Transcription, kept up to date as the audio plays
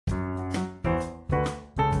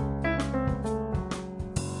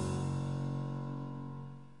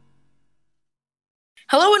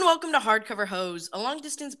Hello and welcome to Hardcover Hose, a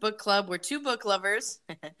long-distance book club where two book lovers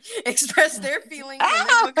express their feelings on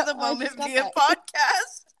their book of the I moment just got via that.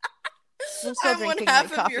 podcast. I'm still I'm one drinking my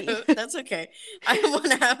half of your coffee. host. That's okay. I'm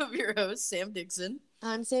one half of your host, Sam Dixon.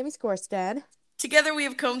 I'm Sammy Skorstad. Together we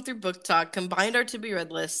have combed through book talk, combined our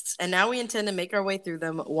to-be-read lists, and now we intend to make our way through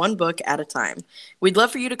them one book at a time. We'd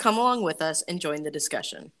love for you to come along with us and join the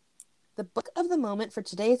discussion. The book of the moment for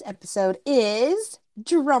today's episode is,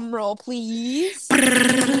 drumroll please, Book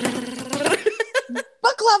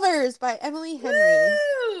Lovers by Emily Henry.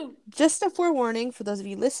 Woo! Just a forewarning for those of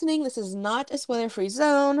you listening, this is not a spoiler-free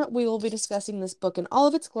zone. We will be discussing this book in all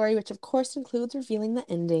of its glory, which of course includes revealing the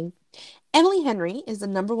ending. Emily Henry is the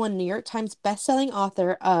 #1 New York Times bestselling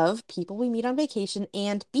author of People We Meet on Vacation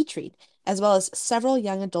and Beach Read, as well as several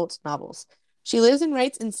young adult novels. She lives and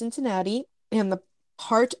writes in Cincinnati and the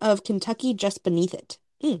part of Kentucky just beneath it.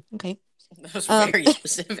 Okay. That was Um, very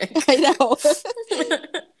specific. I know.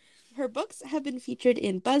 Her books have been featured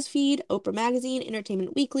in BuzzFeed, Oprah Magazine,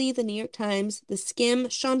 Entertainment Weekly, The New York Times, The Skimm,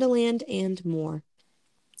 Shondaland, and more.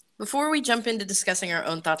 Before we jump into discussing our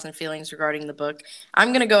own thoughts and feelings regarding the book, I'm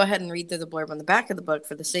going to go ahead and read through the blurb on the back of the book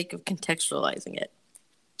for the sake of contextualizing it.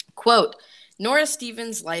 Quote, Nora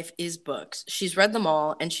Stevens' life is books. She's read them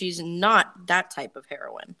all, and she's not that type of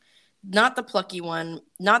heroine. Not the plucky one,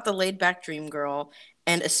 not the laid-back dream girl,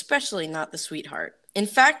 and especially not the sweetheart. In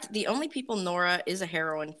fact, the only people Nora is a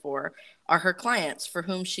heroine for are her clients, for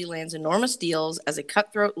whom she lands enormous deals as a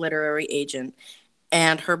cutthroat literary agent,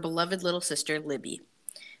 and her beloved little sister, Libby.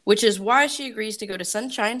 Which is why she agrees to go to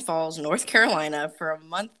Sunshine Falls, North Carolina, for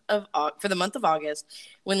the month of August,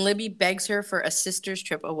 when Libby begs her for a sister's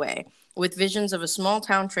trip away, with visions of a small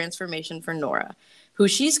town transformation for Nora, who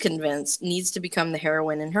she's convinced needs to become the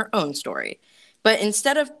heroine in her own story. But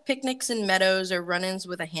instead of picnics in meadows or run-ins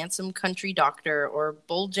with a handsome country doctor or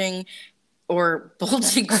bulging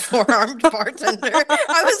four-armed bartender,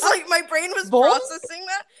 I was like, my brain was processing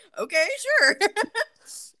that. Okay, sure.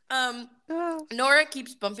 Nora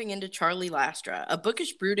keeps bumping into Charlie Lastra, a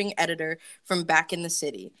bookish, brooding editor from back in the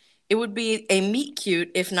city. It would be a meet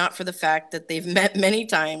cute if not for the fact that they've met many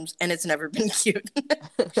times and it's never been cute.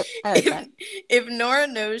 I like that. If Nora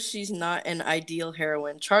knows she's not an ideal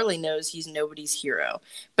heroine, Charlie knows he's nobody's hero.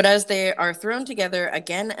 But as they are thrown together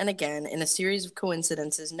again and again in a series of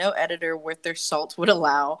coincidences no editor worth their salt would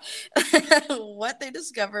allow, what they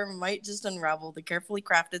discover might just unravel the carefully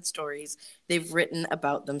crafted stories they've written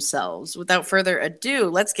about themselves. Without further ado,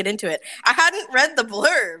 let's get into it. I hadn't read the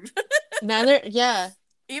blurb. Yeah.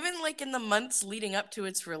 Even like in the months leading up to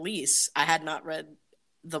its release, I had not read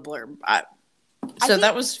the blurb. So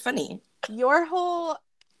that was funny. Your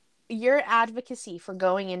advocacy for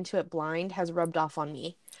going into it blind has rubbed off on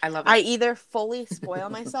me. I love it. I either fully spoil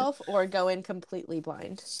myself or go in completely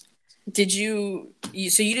blind. Did you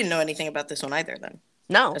so you didn't know anything about this one either then?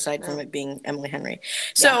 No. Aside from it being Emily Henry.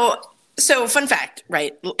 So fun fact,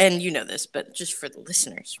 right? And you know this, but just for the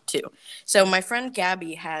listeners too. So my friend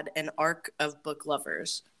Gabby had an arc of Book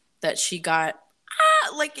Lovers that she got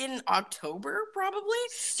like in October probably.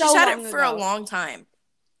 She's had it for a long time.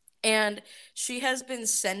 And she has been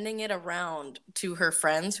sending it around to her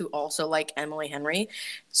friends who also like Emily Henry.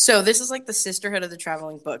 So this is like the sisterhood of the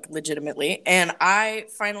traveling book, legitimately. And I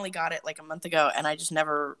finally got it like a month ago, and I just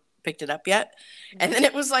never picked it up yet. And then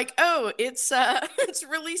it was like, oh, it's it's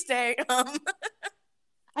release day.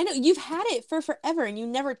 I know you've had it for forever and you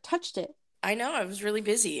never touched it. I know, I was really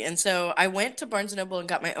busy. And so I went to Barnes & Noble and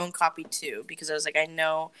got my own copy too, because I was like,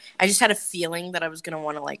 I just had a feeling that I was going to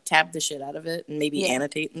want to like tab the shit out of it and maybe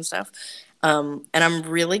annotate and stuff. And I'm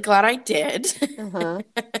really glad I did.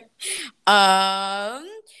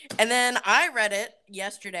 And then I read it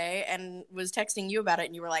yesterday and was texting you about it,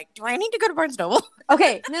 and you were like, do I need to go to Barnes & Noble?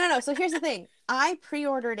 Okay, no. So here's the thing. I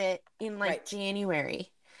pre-ordered it in January.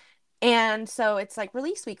 And so it's like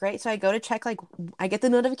release week, right? So I go to check, like, I get the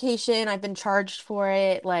notification. I've been charged for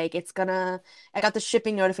it. Like, I got the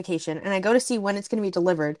shipping notification, and I go to see when it's going to be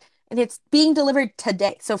delivered. And it's being delivered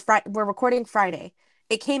today. So we're recording Friday.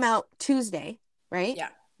 It came out Tuesday, right? Yeah,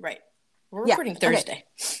 right. We're recording Thursday.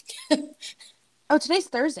 Okay. Oh, today's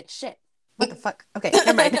Thursday. Shit. What the fuck? Okay,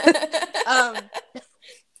 never mind.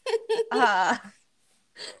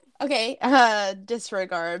 Okay,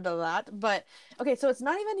 disregard of that. But okay, so it's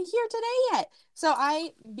not even here today yet. So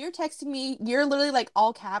you're texting me, you're literally like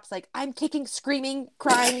all caps, like I'm kicking, screaming,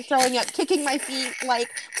 crying, throwing up, kicking my feet, like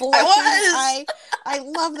blushing. I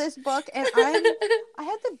love this book, and I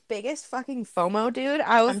had the biggest fucking FOMO, dude.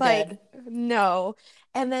 I was no.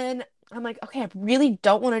 And then I'm like, okay, I really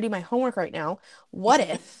don't want to do my homework right now. What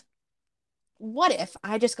if what if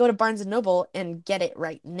I just go to Barnes and Noble and get it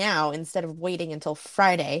right now instead of waiting until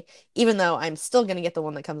Friday, even though I'm still gonna get the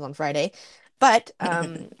one that comes on Friday. But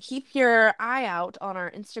keep your eye out on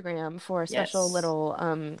our Instagram for a special Yes.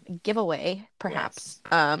 little giveaway, perhaps.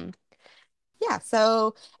 Yes. Yeah,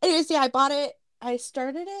 so anyways, yeah, I bought it. I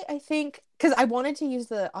started it, I think, because I wanted to use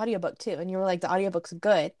the audiobook too, and you were like, the audiobook's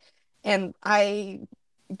good. And I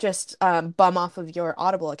just bum off of your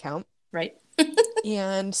Audible account. Right.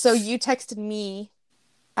 And so you texted me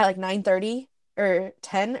at like 9:30 or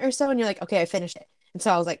 10 or so, and you're like, okay, I finished it. And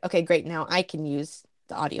so I was like, okay, great, now I can use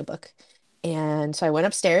the audiobook. And so I went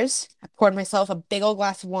upstairs, I poured myself a big old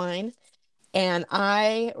glass of wine, and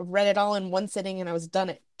I read it all in one sitting, and I was done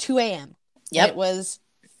at 2 a.m. And it Yep. was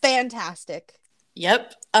fantastic.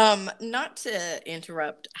 Yep. Not to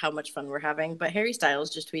interrupt how much fun we're having, but Harry Styles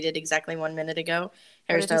just tweeted exactly 1 minute ago. What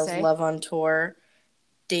Harry did he Styles say? Love on Tour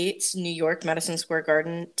dates New York, Madison Square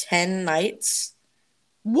Garden, 10 nights,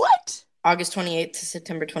 What? August 28th to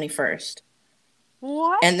September 21st.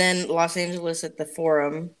 What? And then Los Angeles at the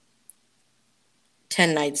Forum,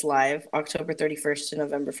 10 nights live, October 31st to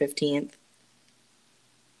November 15th.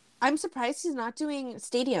 I'm surprised he's not doing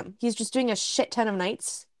stadium. He's just doing a shit ton of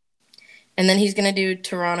nights. And then he's going to do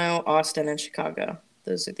Toronto, Austin, and Chicago.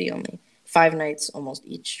 Those are the only 5 nights almost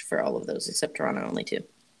each for all of those, except Toronto, only two.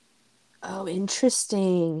 Oh,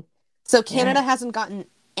 interesting. So Canada Yeah. hasn't gotten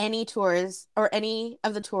any tours or any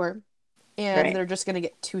of the tour, and Right. they're just gonna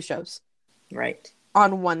get two shows Right.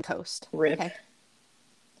 on one coast. Rip. Okay.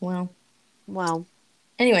 Well, Well,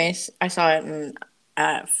 anyways, I saw it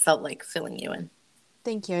and felt like filling you in.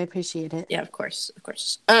 thank you. I appreciate it. Yeah, of course. Of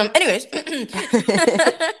course. Anyways.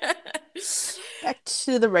 Back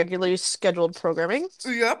to the regularly scheduled programming.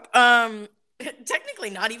 Yep.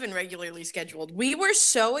 Technically not even regularly scheduled. We were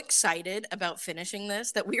so excited about finishing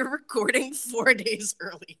this that we were recording 4 days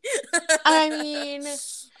early. I mean,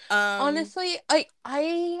 um honestly,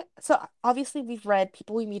 I so obviously we've read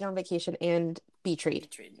People We Meet on Vacation and Beach Read.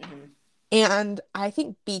 mhm. And I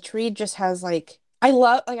think Beach Read just has like I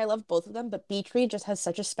love both of them, but Beach Read just has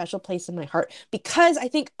such a special place in my heart because I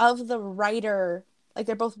think of the writer, like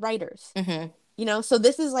they're both writers, Mhm. you know? So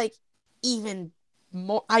this is like even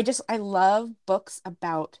more I love books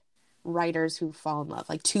about writers who fall in love,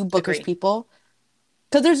 like two bookish Agree. people.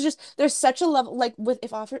 Because there's such a level like with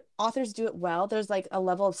if authors do it well, there's like a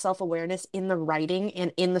level of self-awareness in the writing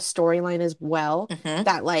and in the storyline as well Mhm.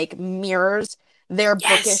 that like mirrors their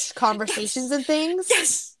Yes. bookish conversations Yes. and things.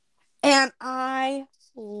 Yes. And I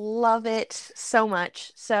love it so much.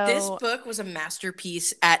 This So, book was a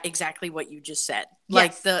masterpiece at exactly what you just said.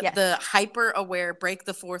 Like yes, the yes. hyper aware, break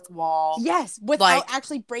the fourth wall. Yes, without Like,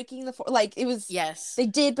 actually breaking like it was yes. they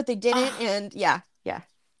did but they didn't Ah, and yeah, yeah.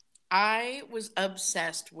 I was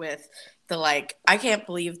obsessed with the like I can't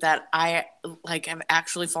believe that I like have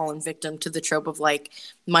actually fallen victim to the trope of like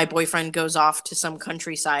my boyfriend goes off to some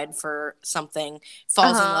countryside for something,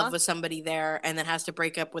 falls in love Uh-huh. with somebody there and then has to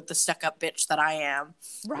break up with the stuck-up bitch that I am.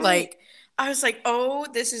 Right. Like I was like, "Oh,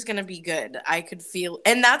 this is going to be good." I could feel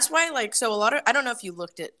and that's why like so a lot of I don't know if you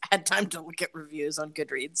looked at had time to look at reviews on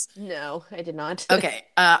Goodreads. No, I did not. Okay,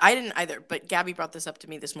 I didn't either, but Gabby brought this up to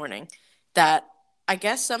me this morning that I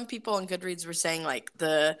guess some people on Goodreads were saying like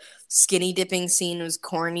the skinny dipping scene was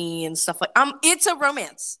corny and stuff like it's a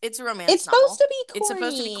romance. It's a It's romance supposed novel. to be It's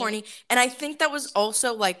supposed to be corny. corny, and I think that was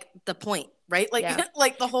also like the point, right? Like Yeah.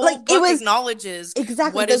 like the whole Like it book was acknowledges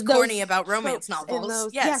exactly what is corny those about romance tropes in novels.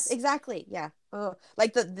 those. Yes, Yes. exactly. Yeah.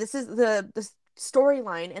 Like this is the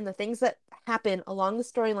storyline and the things that happen along the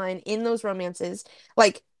storyline in those romances.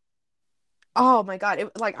 Like, oh my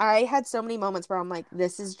God, like I had so many moments where I'm like,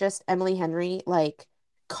 this is just Emily Henry like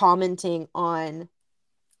commenting on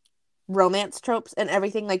romance tropes and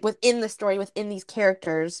everything like within the story, within these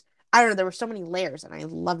characters. I don't know, there were so many layers and I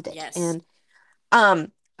loved it. Yes. And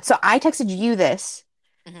um, so I texted you this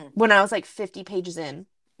Hmm. when I was like 50 pages in.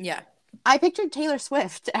 Yeah. I pictured Taylor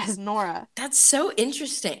Swift as Nora. That's so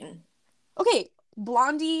interesting. Okay,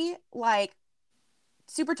 blondie, like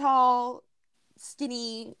super tall,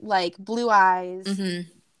 skinny, like blue eyes. Hmm.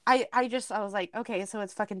 I was like, okay, so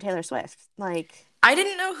it's fucking Taylor Swift. Like, I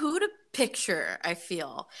didn't know who to picture, I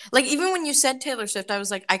feel. Like even when you said Taylor Swift, I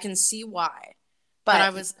was like I can see why.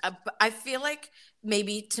 But but I feel like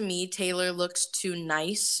maybe to me Taylor looks too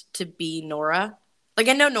nice to be Nora. Like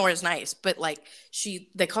I know Nora's nice, but like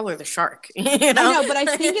they call her the shark, you I know? know, but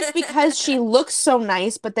I think it's because she looks so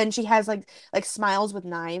nice, but then she has like smiles with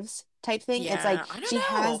knives type thing. It's like Yeah, I don't she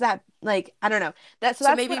has know. that like I don't know. So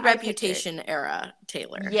That's maybe what I pictured. Reputation era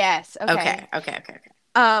Taylor. Yes, okay. Okay, okay, okay, okay.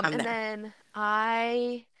 I'm And there. then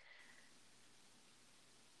I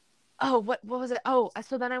what was it? Oh,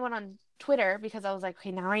 so then I went on Twitter because I was like,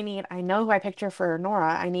 okay, now I know who I picture for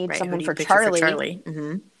Nora. I need Right. Who someone do you for picture for Charlie. Charlie?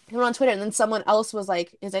 Mm-hmm. I went on Twitter, and then someone else was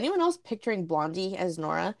like, is anyone else picturing Blondie as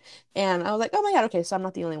Nora? And I was like, oh my God, okay, so I'm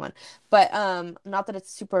not the only one. But not that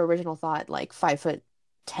it's super original thought, like 5'10"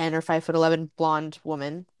 or 5'11" blonde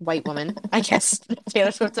woman, white woman. I guess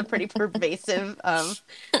Taylor Swift's a pretty pervasive.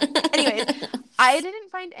 Anyways, I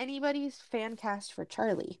didn't find anybody's fan cast for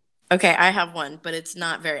Charlie. Okay, I have one, but it's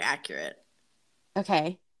not very accurate.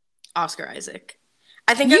 Okay. Oscar Isaac.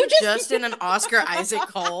 I think You I'm just in an Oscar Isaac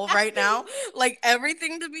hole right now. Like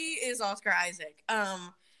everything to me is Oscar Isaac.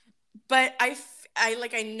 But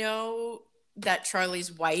I know that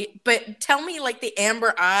Charlie's white, but tell me like the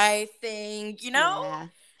amber eye thing, Yeah.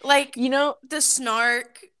 like You know, the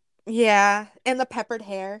snark. yeah, and the peppered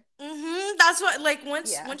hair. That's what like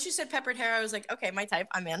Yeah. once you said peppered hair, I was like, okay, my type,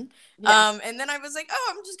 I'm in. Yeah. And then I was like,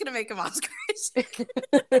 oh, I'm just gonna make him Oscar Isaac.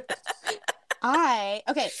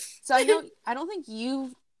 Okay, so I don't think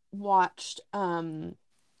you've watched Ted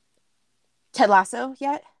Lasso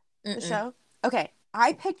yet, the Mm-mm. show. Okay,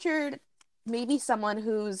 I pictured maybe someone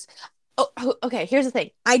who's okay, here's the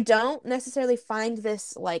thing. I don't necessarily find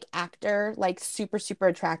this like actor like super super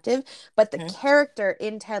attractive, but the Mhm. character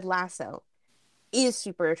in Ted Lasso is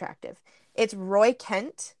super attractive. It's Roy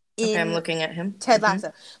Kent Okay, I'm in looking at him. Ted Mhm.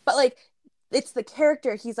 Lasso. But like it's the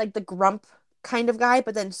character, he's like the grump kind of guy,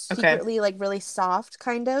 but then Okay, secretly like really soft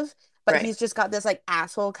kind of. But right. he's just got this like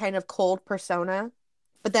asshole kind of cold persona.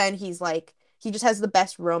 But then he's like he just has the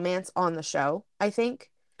best romance on the show, I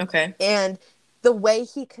think. Okay. And the way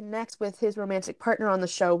he connects with his romantic partner on the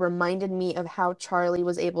show reminded me of how Charlie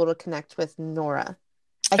was able to connect with Nora,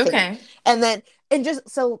 I think. Okay. And then and just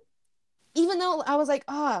so even though I was like,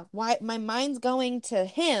 why my mind's going to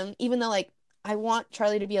him, even though like I want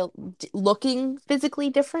Charlie to be looking physically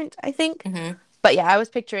different, I think. Mm-hmm. But yeah, I was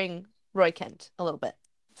picturing Roy Kent a little bit.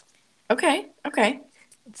 Okay. Okay.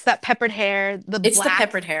 It's that peppered hair, the It's the black.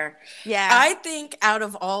 peppered hair. Yeah. I think out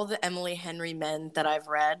of all the Emily Henry men that I've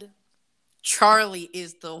read, Charlie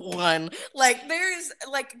is the one. Like there's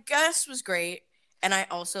like Gus was great, and I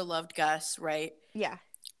also loved Gus, right? Yeah.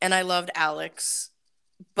 And I loved Alex,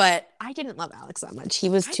 but I didn't love Alex that much. I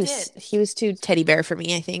did. He was too teddy bear for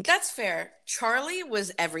me, I think. That's fair. Charlie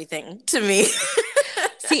was everything to me.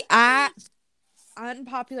 See,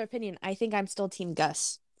 unpopular opinion, I think I'm still team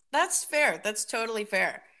Gus. That's fair. That's totally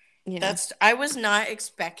fair. Yeah. I was not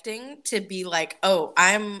expecting to be like, oh,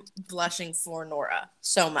 I'm blushing for Nora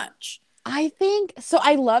so much. I think so.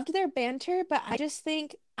 I loved their banter, but I just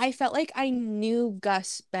think I felt like I knew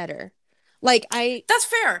Gus better. Like That's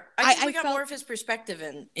fair. I think we I got more felt of his perspective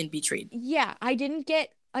in Betrayed. yeah, I didn't get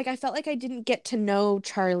like I felt like I didn't get to know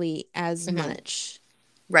Charlie as Mhm. much.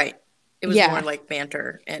 Right. It was more Yeah. like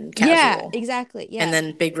banter and Yeah, casual. exactly. Yeah. And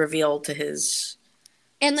then big reveal to his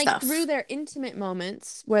And like stuff. through their intimate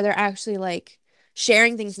moments where they're actually like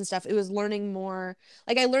sharing things and stuff, it was learning more.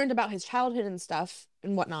 Like I learned about his childhood and stuff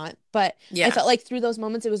and whatnot, but I Yeah. felt like through those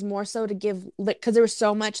moments it was more so to give because there was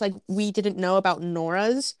so much like we didn't know about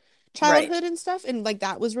Nora's childhood and stuff, and like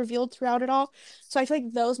that was revealed throughout it all. So I feel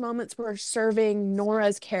like those moments were serving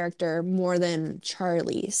Nora's character more than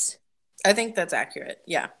Charlie's. I think that's accurate.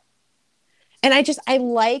 Yeah. And I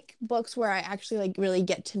like books where I actually like really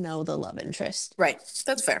get to know the love interest. Right.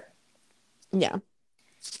 That's fair. Yeah.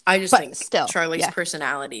 I just But think still, Charlie's yeah.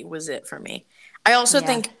 personality was it for me. I also Yeah.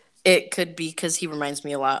 think it could be because he reminds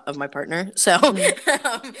me a lot of my partner. So I think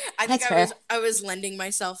That's fair. I was lending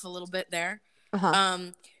myself a little bit there. Uh-huh.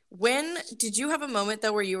 When did you have a moment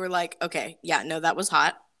though where you were like, okay, yeah, no, that was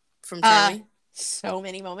hot from Charlie? So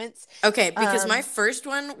many moments. Okay, because my Um, first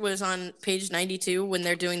one was on page 92 when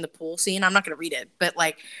they're doing the pool scene. I'm not going to read it, but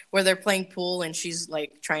like where they're playing pool and she's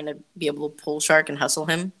like trying to be able to pull Shark and hustle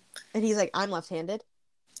him. and he's like, I'm left-handed.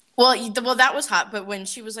 Well, that was hot, but when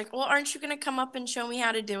she was like, "Well, aren't you going to come up and show me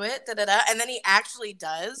how to do it?" Da, da, da. And then he actually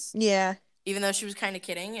does, Yeah. even though she was kind of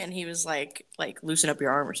kidding, and he was like loosen up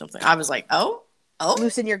your arm or something. I was like, "Oh,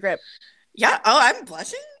 Loosen your grip. yeah, oh, I'm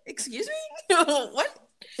blushing. Excuse me, what?"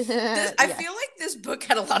 I Yeah. feel like this book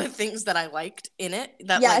had a lot of things that I liked in it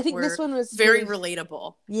that Yeah, I like think were this one was very really,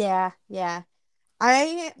 relatable. yeah, yeah.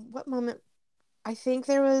 What moment? I think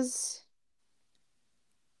there was,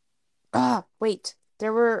 wait.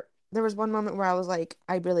 There was one moment where I was like,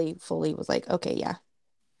 I really fully was like, okay, yeah.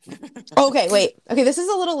 Okay, wait. Okay, this is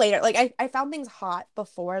a little later. Like I found things hot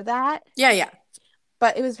before that, Yeah.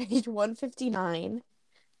 but it was page 159.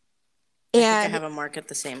 I think I And have a mark at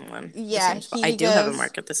the same one. The yeah, same spot. he I do have a goes,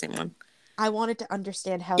 mark at the same one. I wanted to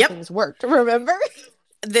understand how Yep. things worked. Remember?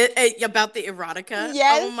 About the erotica.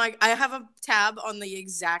 Yes. Oh my! I have a tab on the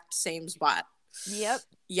exact same spot. Yep.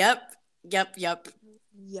 Yep. Yep, yep,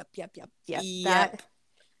 Yep. yep.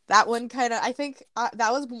 That one kind of, I think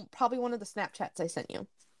that was probably one of the Snapchats I sent you.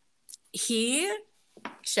 He,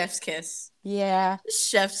 chef's kiss. Yeah.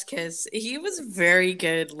 Chef's kiss. He was very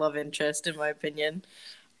good love interest in my opinion.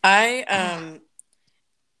 I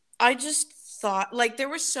I just thought like there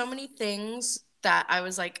were so many things that I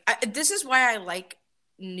was like this is why I like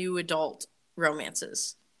new adult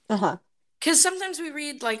romances. Uh-huh. Cuz sometimes we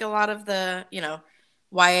read like a lot of the,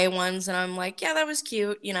 YA ones and I'm like, yeah, that was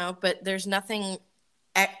cute, but there's nothing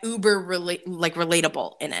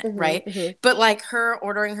relatable in it, right? Mm-hmm. But like her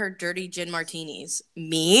ordering her dirty gin martinis,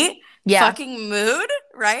 me Yeah. fucking mood,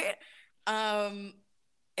 right? Um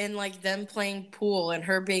and like them playing pool and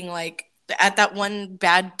her being like at that one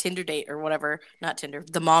bad Tinder date or whatever, not Tinder,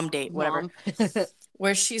 the mom date, whatever, Mom.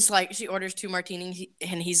 where she's like, she orders two martinis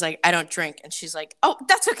and he's like, I don't drink. And she's like, oh,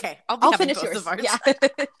 that's okay. I'll be I'll having finish both yours. of ours. Yeah.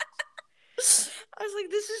 I was like,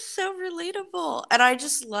 this is so relatable. And I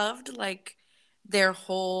just loved like their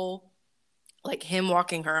whole, like him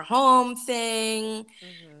walking her home thing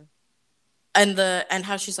Mm-hmm. and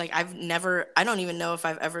how she's like, I don't even know if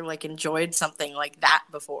I've ever like enjoyed something like that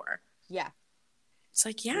before. Yeah. It's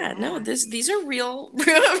like, yeah, no, Yeah. these are real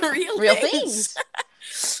things.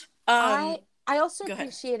 Things. I um, I also Go ahead.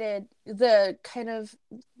 appreciated the kind of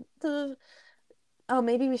the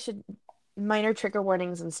maybe we should minor trigger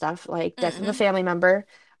warnings and stuff like death of a Mm-hmm. family member,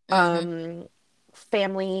 Mm-hmm.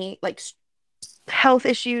 family like health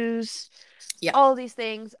issues, Yeah. all of these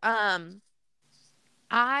things.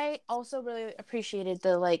 I also really appreciated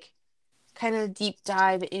the like kind of deep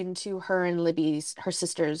dive into her and her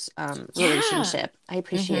sister's Yeah. relationship. I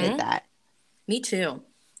appreciated Mm-hmm. that. Me too.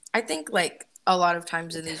 I think like a lot of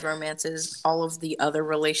times in these romances, all of the other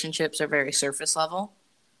relationships are very surface level.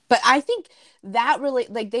 But I think that really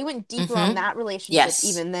like they went deeper on Mm-hmm. that relationship Yes.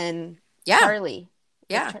 even than Yeah. Charlie with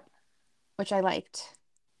Yeah. which I liked.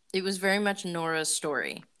 It was very much Nora's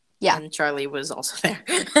story. Yeah. And Charlie was also there.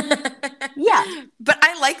 Yeah. But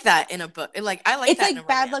I like that in a book. Like I like It's that in a like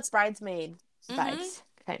Bad Luck romance. Bridesmaid Mm-hmm. vibes,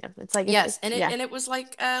 kind of. It's like Yes, it's yeah. and it was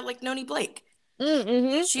like Noni Blake. She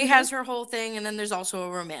Mm-hmm. has her whole thing, and then there's also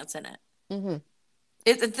a romance in it.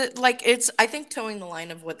 Mm-hmm. Like it's I think towing the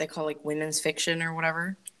line of what they call like women's fiction or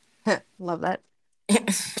whatever. Love that.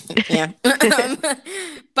 Yeah.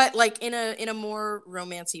 But like in a more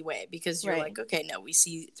romancy way because you're Right. like, okay, no, we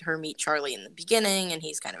see her meet Charlie in the beginning and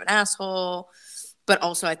he's kind of an asshole. But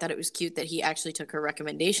also I thought it was cute that he actually took her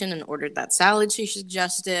recommendation and ordered that salad she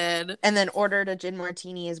suggested. And then ordered a gin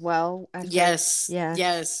martini as well after. Yes. Yeah.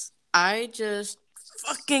 Yes. I just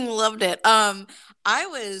fucking loved it. I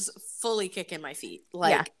was fully kicking my feet, Yeah.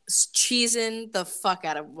 like cheesing the fuck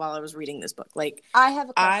out of while I was reading this book. Like I have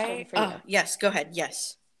a question for you. yes, go ahead.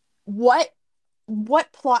 Yes.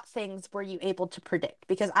 What plot things were you able to predict?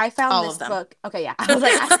 Because I found All this of them. book. Okay, yeah. I was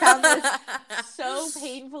like, I found this so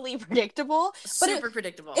painfully predictable. But Super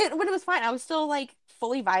predictable. But it was fine. I was still like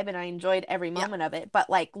fully vibing. I enjoyed every moment of it. But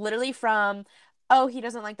like literally from, oh, he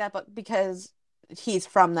doesn't like that, but because he's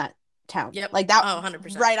from that town. Yep. Like that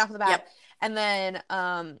 100%. right off the bat. Yep. And then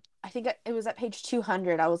I think it was at page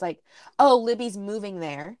 200. I was like, oh, Libby's moving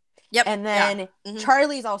there. Yep. And then Yeah. Mm-hmm.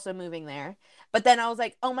 Charlie's also moving there. But then I was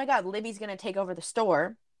like, oh my God, Libby's going to take over the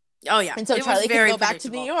store. Oh, yeah. And so Charlie can go back to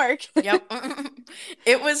New York. Yep.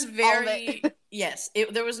 It was very, yes.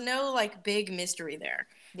 There was no like big mystery there.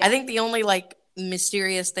 Yeah. I think the only like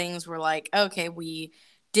mysterious things were like, okay, we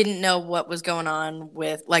didn't know what was going on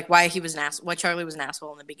with like why Charlie was an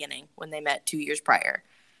asshole in the beginning when they met 2 years prior.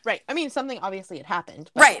 Right. I mean, something obviously had happened.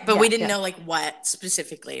 Right. But we didn't know like what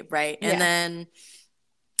specifically. Right. And then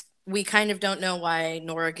we kind of don't know why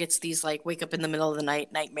Nora gets these like wake up in the middle of the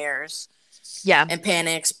night nightmares. Yeah. And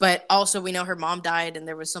panics. But also we know her mom died and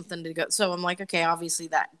there was something to go. So I'm like, okay, obviously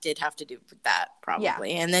that did have to do with that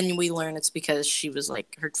probably. Yeah. And then we learn it's because she was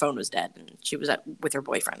like, her phone was dead and she was with her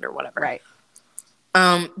boyfriend or whatever. Right.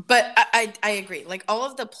 But I agree. Like all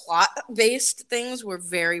of the plot based things were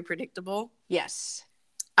very predictable. Yes.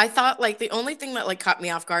 I thought like the only thing that like caught me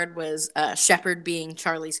off guard was Shepard being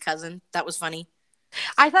Charlie's cousin. That was funny.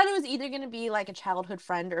 I thought it was either going to be like a childhood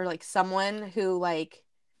friend or like someone who like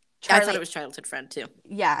Charlie... I thought it was childhood friend too.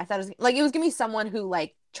 Yeah, I thought it was like it was going to be someone who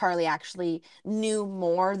like Charlie actually knew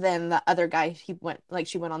more than the other guy she went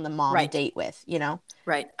on the mom date with, you know?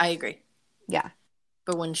 Right. I agree. Yeah.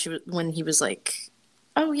 But when he was like,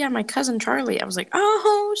 "Oh yeah, my cousin Charlie." I was like,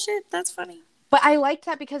 "Oh shit, that's funny." But I liked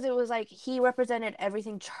that because it was like he represented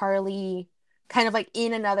everything Charlie kind of like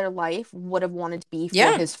in another life would have wanted to be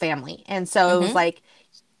for his family. And so it was like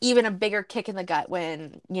even a bigger kick in the gut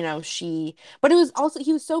when, you know, but it was also,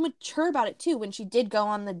 he was so mature about it too. When she did go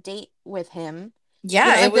on the date with him Yeah,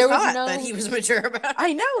 You know, it like was there was hot no. that he was mature about I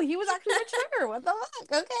it. know he was actually mature. What the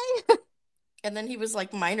fuck? Okay. And then he was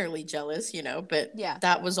like minorly jealous, but Yeah.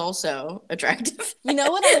 that was also attractive. You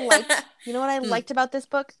know what I liked? You know what I Hmm, liked about this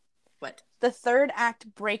book? what? The third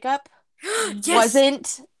act breakup Yes,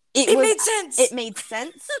 wasn't. It it was. made It sense. made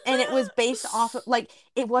sense, and it was based off of like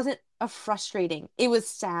it wasn't a frustrating. It was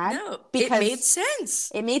sad No, it made because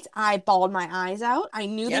sense. I bawled my eyes out. I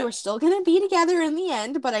knew they were Yep. still gonna be together in the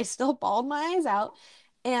end, but I still bawled my eyes out.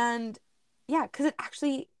 And yeah, because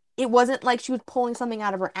it wasn't like she was pulling something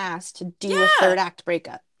out of her ass to do a third Yeah. act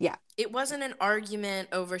breakup. Yeah. It wasn't an argument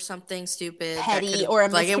over something stupid that could Petty have, or a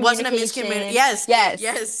like, it wasn't a miscommunication. miscommunication. Yes, Yes.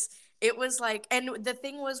 yes. It was like, and the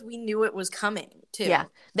thing was, we knew it was coming Yeah. too.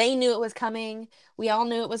 They knew it was coming. We all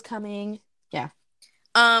knew it was coming. Yeah.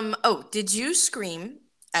 Oh, did you scream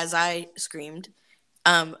as I screamed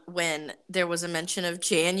when there was a mention of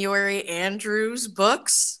January Andrews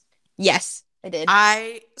books? Yes, I did.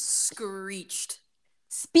 I screeched.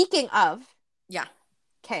 Speaking of, Yeah,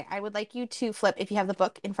 okay, I would like you to flip if you have the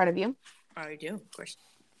book in front of you. I do, of course.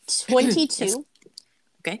 22. Yes.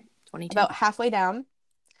 Okay, 22. About halfway down.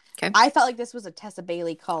 Okay. I felt like this was a Tessa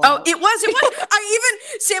Bailey call Oh, out. it was.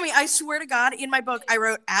 Sammy, I swear to God, in my book, I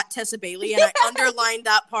wrote at Tessa Bailey and I underlined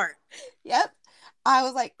that part. Yep. I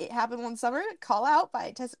was like, it happened one summer. Call out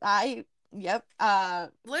by Tessa. Yep.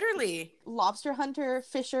 Literally. Lobster hunter,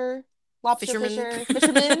 fisher, lobster Fisherman.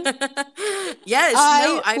 fisherman. Yes,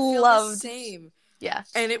 I feel the same. Yeah.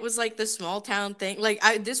 And it was like the small town thing. Like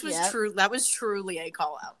this was Yep. true. That was truly a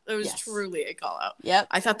call out. It was Yes. truly a call out. Yep.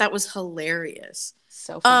 I thought that was hilarious.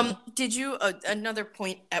 So funny. Did you another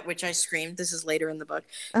point at which I screamed? This is later in the book.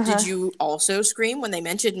 Uh-huh. Did you also scream when they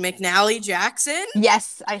mentioned McNally Jackson?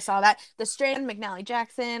 Yes, I saw that. The Strand, McNally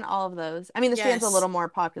Jackson, all of those. I mean, the Strand's a Yes. little more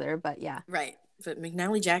popular, but yeah. Right. But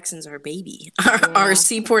McNally Jackson's our baby, Yeah. our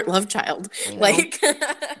Seaport love child. I know. Like, I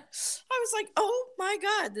was like, oh my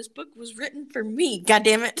God, this book was written for me. God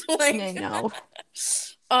damn it. Like, I know.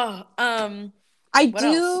 Oh, I what do.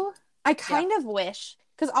 else? I kind of wish,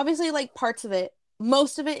 because obviously, like parts of it,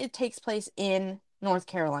 most of it takes place in North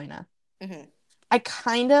Carolina. Mhm. I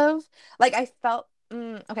kind of like. I felt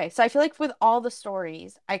okay. So I feel like with all the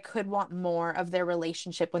stories, I could want more of their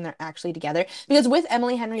relationship when they're actually together. Because with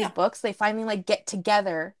Emily Henry's Yeah. books, they finally like get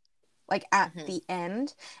together, like at Mhm. the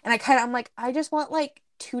end, and I'm like, I just want like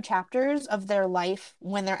 2 chapters of their life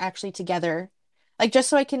when they're actually together, like just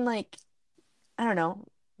so I can like, I don't know,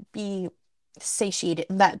 be satiated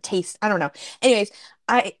that taste. I don't know. Anyways,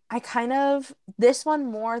 I kind of this one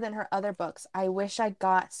more than her other books. I wish I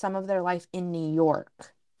got some of their life in New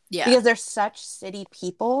York Yeah, because they're such city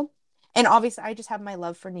people. And obviously I just have my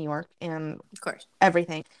love for New York and of course.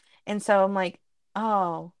 everything. And so I'm like,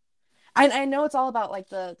 oh, I know it's all about like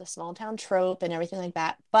the small town trope and everything like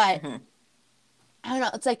that, but Mhm. I don't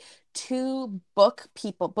know. It's like 2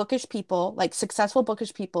 bookish people, like successful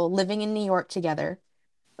bookish people living in New York together.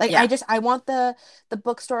 Like Yeah. I want the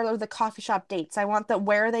bookstore or the coffee shop dates. I want the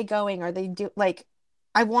where are they going? Are they like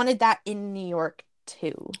I wanted that in New York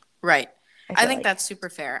too. Right. I feel think like. that's super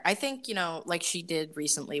fair. I think, like she did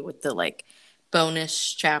recently with the like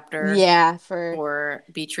bonus chapter Yeah, for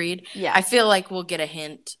Beach Read. Yeah. I feel like we'll get a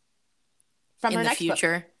hint from in her the next book.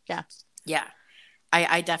 future. Yeah. Yeah.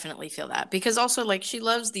 I definitely feel that because also like she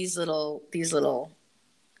loves these little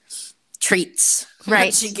treats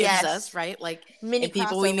Right, that she gives yes. us, right? Like Mini in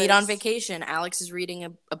people we meet on crossovers. vacation, Alex is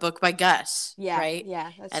reading a book by Gus, Yeah. right?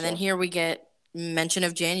 Yeah, that's And then true. here we get mention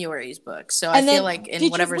of January's book. So And I feel then like in did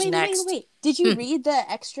you whatever's wait, next. wait. Did you read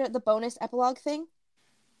the bonus epilogue thing?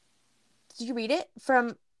 Did you read it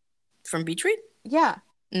from Beach Read? Yeah.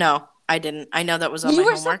 No, I didn't. I know that was on You my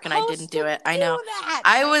were homework and I didn't supposed do to it. I do know. that.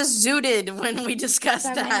 I was zooted when we discussed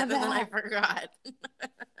Son of that and a- then I forgot.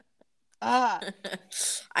 Ah.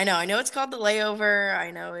 I know it's called The Layover.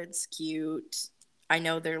 I know it's cute. I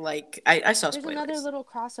know they're like I saw There's spoilers. another little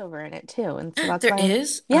crossover in it too, and so that's There why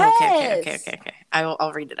is? Yes. Oh, okay.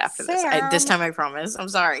 I'll read it after this. This Sam. time I promise. I'm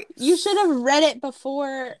sorry. You should have read it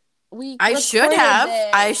before we I should have.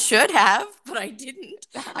 this. But I didn't.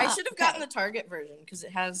 I should have gotten the Target version because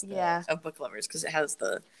it has of Book Lovers because it has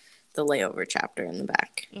the layover chapter in the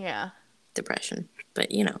back. Yeah. Depression. But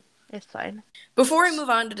it's fine. Before we move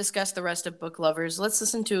on to discuss the rest of Book Lovers, let's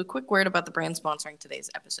listen to a quick word about the brand sponsoring today's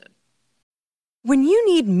episode. When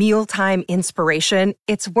you need mealtime inspiration,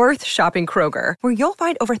 it's worth shopping Kroger, where you'll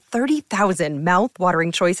find over 30,000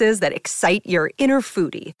 mouth-watering choices that excite your inner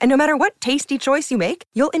foodie. And no matter what tasty choice you make,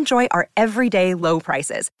 you'll enjoy our everyday low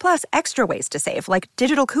prices, plus extra ways to save, like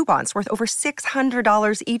digital coupons worth over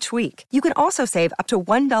 $600 each week. You can also save up to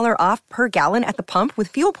 $1 off per gallon at the pump with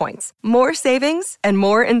fuel points. More savings and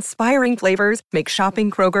more inspiring flavors make shopping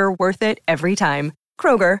Kroger worth it every time.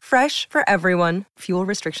 Kroger, fresh for everyone. Fuel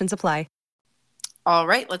restrictions apply. All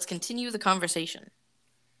right, let's continue the conversation.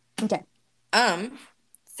 Okay.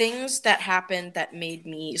 Things that happened that made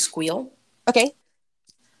me squeal. Okay.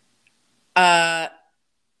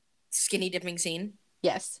 Skinny dipping scene.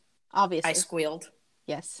 Yes. Obviously. I squealed.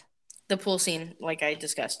 Yes. The pool scene, like I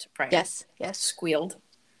discussed prior. Yes. Yes. Squealed.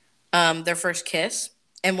 Their first kiss.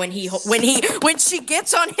 And when she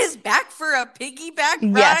gets on his back for a piggyback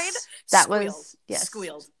ride, yes. That squealed. was yes.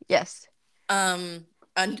 Squealed. Yes.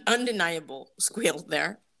 Undeniable squeal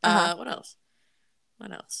there. What else?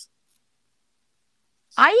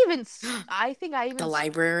 I think I even the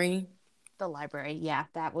library. The library, yeah,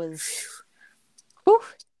 that was. Whew.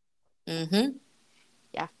 Mm-hmm.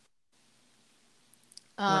 Yeah.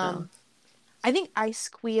 I think I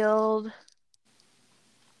squealed.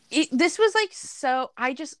 This was like so.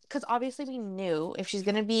 Because obviously we knew if she's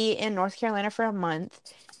gonna be in North Carolina for a month,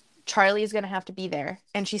 Charlie is going to have to be there,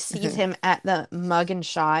 and she sees him at the Mug and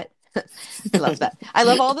Shot. I love that. I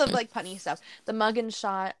love all the like punny stuff. The Mug and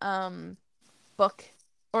Shot book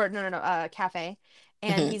or no cafe,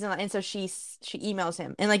 and he's in, and so she emails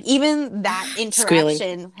him, and like even that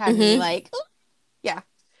interaction had me like, oh, yeah,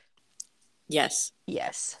 yes.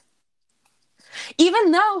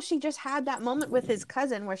 Even though she just had that moment with his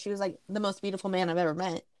cousin where she was like the most beautiful man I've ever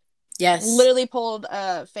met. Yes. Literally pulled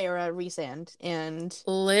Farrah Resand and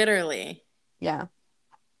literally. Yeah.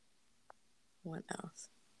 What else?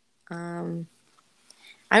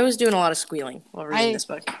 I was doing a lot of squealing while reading this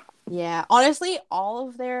book. Yeah. Honestly, all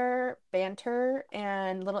of their banter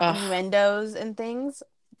and little innuendos and things,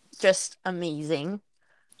 just amazing.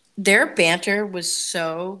 Their banter was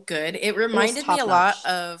so good. It reminded me a lot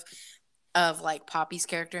of like Poppy's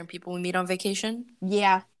character in People We Meet on Vacation.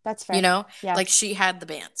 Yeah, that's fair. You know? Yeah. Like she had the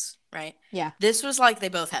bants. Right? Yeah. This was like they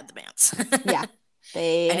both had the bands. Yeah.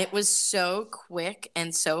 And it was so quick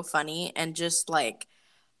and so funny, and just like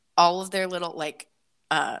all of their little like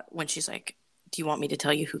when she's like, do you want me to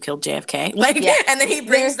tell you who killed JFK? Like, and then he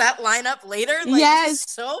brings that line up later. Like, yes.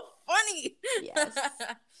 It's so funny. Yes.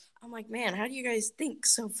 I'm like, man, how do you guys think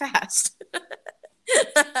so fast?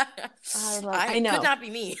 I know. Could not be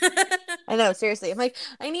me. I know, seriously. I'm like,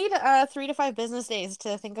 I need 3 to 5 business days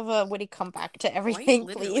to think of a witty comeback to everything,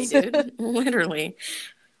 please. Dude. Literally.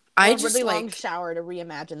 I just really long shower to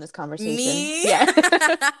reimagine this conversation. Me?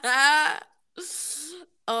 Yeah.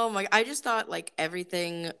 Oh my! I just thought like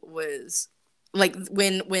everything was like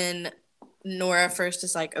when Nora first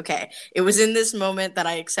is like, okay, it was in this moment that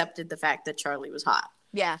I accepted the fact that Charlie was hot.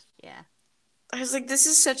 Yeah. I was like, this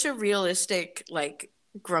is such a realistic, like,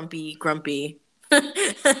 grumpy. Yeah.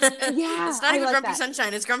 It's not even like Grumpy that.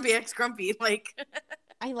 Sunshine, it's Grumpy X Grumpy. Like,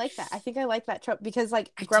 I like that. I think I like that trope because,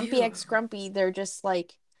 like, Grumpy X Grumpy, they're just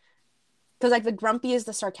like, because, like, the grumpy is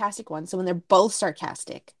the sarcastic one. So when they're both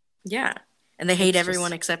sarcastic. Yeah. And they hate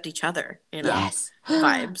everyone except each other, you know? Yes.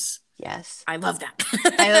 Vibes. Yes. I love that.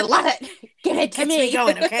 I love it. Give it to me.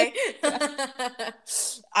 Going, okay?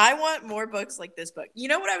 I want more books like this book. You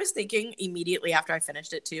know what I was thinking immediately after I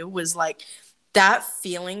finished it too was like that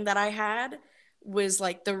feeling that I had was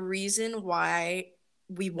like the reason why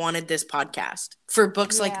we wanted this podcast for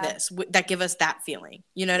books like this that give us that feeling.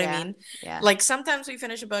 You know what I mean? Yeah. Like sometimes we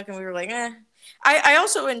finish a book and we were like, eh. I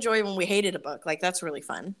also enjoy when we hated a book. Like that's really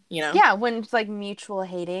fun, you know? Yeah, when it's like mutual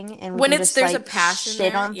hating and when there's a passion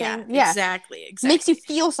shit there. on things. Yeah, exactly. Makes you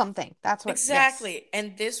feel something. That's what exactly. Yes.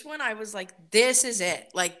 And this one I was like, this is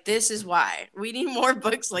it. Like this is why. We need more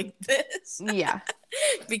books like this. Yeah.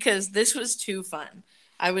 Because this was too fun.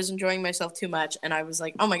 I was enjoying myself too much, and I was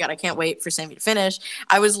like, oh my God, I can't wait for Sammy to finish.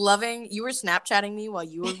 I was loving, you were Snapchatting me while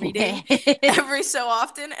you were reading every so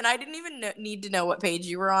often, and I didn't even need to know what page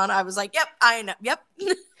you were on. I was like, yep, I know, yep.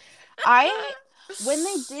 When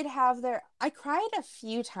they did have I cried a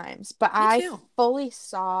few times, but I fully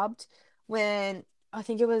sobbed when, I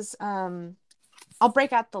think it was, I'll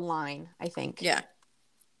break out the line, I think. Yeah.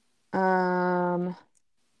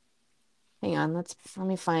 Hang on, let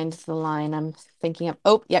me find the line I'm thinking of.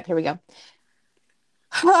 Oh, yep, here we go.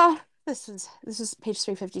 This is page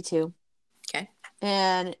 352. Okay.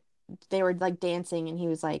 And they were like dancing, and he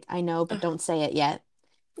was like, I know, but don't say it yet.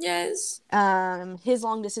 Yes. His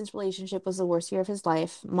long distance relationship was the worst year of his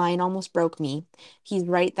life. Mine almost broke me. He's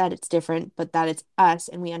right that it's different, but that it's us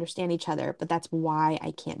and we understand each other, but that's why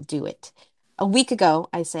I can't do it. A week ago,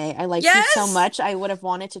 I say, I liked you so Yes. much, I would have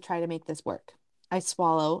wanted to try to make this work. I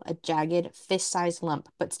swallow a jagged, fist-sized lump,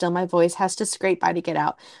 but still my voice has to scrape by to get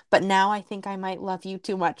out. But now I think I might love you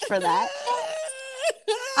too much for that.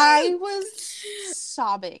 I was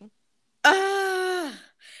sobbing. Ah.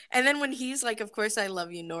 And then when he's like, of course I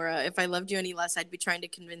love you, Nora. If I loved you any less, I'd be trying to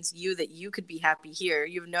convince you that you could be happy here.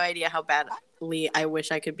 You have no idea how badly I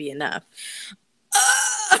wish I could be enough.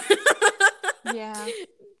 Ah! Yeah.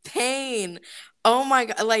 Pain. Oh my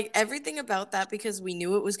God. Like everything about that, because we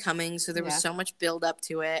knew it was coming. So there was Yeah. so much build up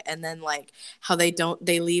to it. And then like how they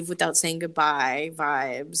leave without saying goodbye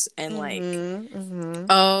vibes. And like,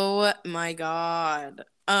 oh my God.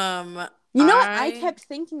 You know what I kept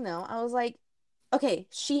thinking though? I was like, okay,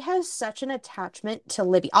 she has such an attachment to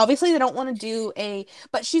Libby. Obviously, they don't want to do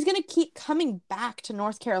but she's gonna keep coming back to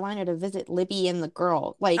North Carolina to visit Libby and the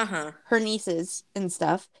girl, like her nieces and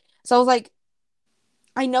stuff. So I was like,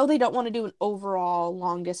 I know they don't want to do an overall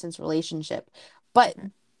long distance relationship, but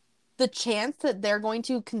the chance that they're going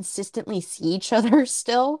to consistently see each other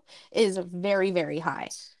still is very, very high.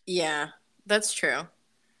 Yeah, that's true.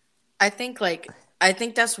 I think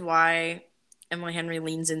that's why Emily Henry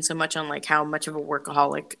leans in so much on like how much of a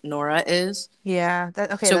workaholic Nora is. Yeah,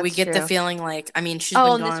 So we get the feeling like, I mean, she's been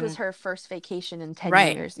and gone. this was her first vacation in 10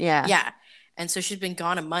 Right. years. Yeah. Yeah. And so she's been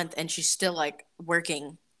gone a month and she's still like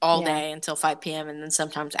working all day until 5 p.m. and then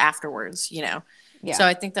sometimes afterwards, you know. Yeah. So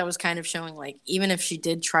I think that was kind of showing like even if she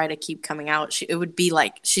did try to keep coming out, it would be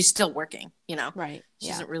like she's still working, you know. Right. She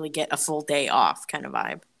doesn't really get a full day off kind of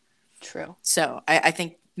vibe. True. So I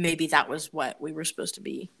think maybe that was what we were supposed to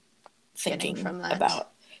be thinking from that. about.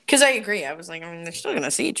 Because I agree. I was like, I mean, they're still going to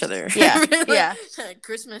see each other. Yeah. Yeah.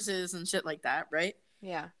 Christmases and shit like that, right?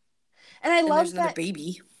 Yeah. And I love there's another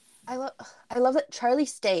baby. I love that Charlie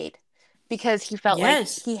stayed because he felt like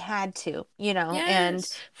he had to, you know, and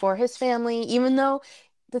for his family, even though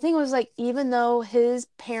the thing was like, even though his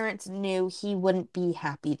parents knew he wouldn't be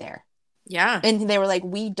happy there. Yeah. And they were like,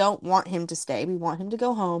 we don't want him to stay. We want him to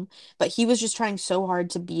go home. But he was just trying so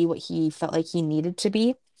hard to be what he felt like he needed to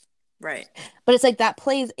be. Right. But it's like that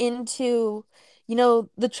plays into, you know,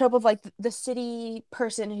 the trope of like the city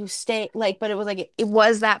person who stayed, like, but it was like, it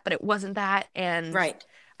was that, but it wasn't that. And right.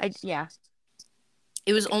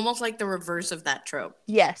 It was almost like the reverse of that trope.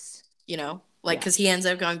 Yes. You know, like, because he ends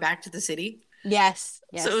up going back to the city. Yes.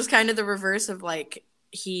 So it was kind of the reverse of like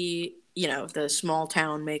you know, the small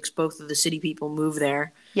town makes both of the city people move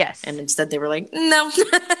there. Yes. And instead they were like, no.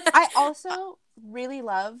 I also really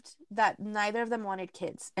loved that neither of them wanted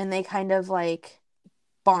kids and they kind of like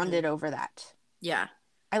bonded over that. Yeah.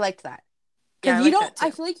 I liked that. Because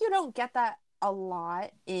I feel like you don't get that a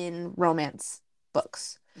lot in romance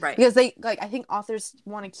books. Right. Because they like I think authors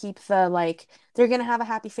want to keep the like they're gonna have a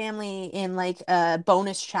happy family in like a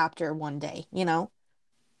bonus chapter one day, you know?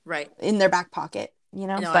 Right. In their back pocket, you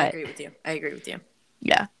know? No, I agree with you.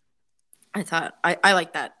 Yeah. I thought I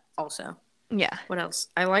like that also. Yeah. What else?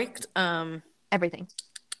 I liked everything.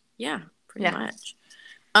 Yeah, pretty much.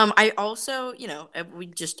 I also, you know, we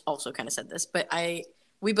just also kind of said this, but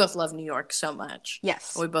we both love New York so much.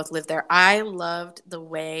 Yes. We both lived there. I loved the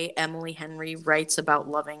way Emily Henry writes about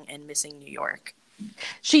loving and missing New York.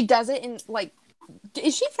 She does it in, like,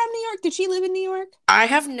 is she from New York? Did she live in New York? I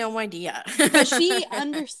have no idea. But I feel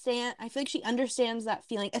like she understands that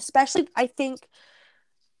feeling, especially,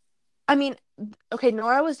 okay,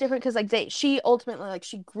 Nora was different because, like, she ultimately, like,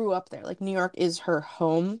 she grew up there. Like, New York is her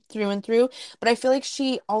home through and through. But I feel like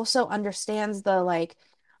she also understands the, like,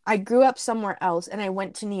 I grew up somewhere else and I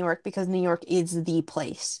went to New York because New York is the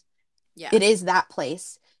place. Yeah. It is that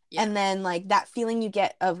place. Yeah. And then, like, that feeling you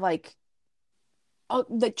get of, like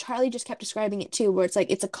Charlie just kept describing it too, where it's like,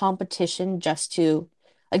 it's a competition just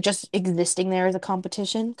existing there as a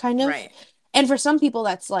competition, kind of. Right. And for some people,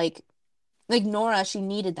 that's, like Nora, she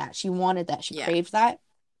needed that. She wanted that. She craved that.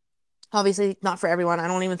 Obviously, not for everyone. I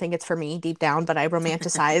don't even think it's for me deep down, but I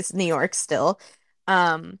romanticize New York still.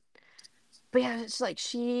 But yeah, it's like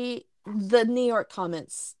the New York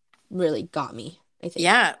comments really got me, I think.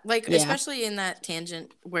 Yeah, especially in that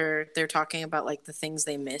tangent where they're talking about like the things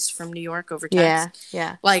they miss from New York over text.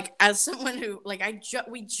 Yeah. Like as someone who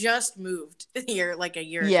we just moved here like a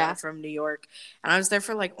year ago from New York, and I was there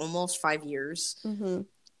for like almost 5 years. Mm-hmm.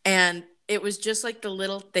 And it was just like the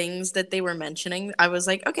little things that they were mentioning. I was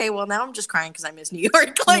like, okay, well now I'm just crying because I miss New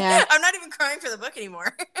York. I'm not even crying for the book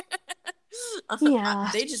anymore. Yeah.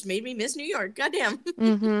 They just made me miss New York. Goddamn.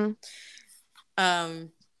 Mm-hmm.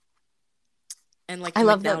 And like I the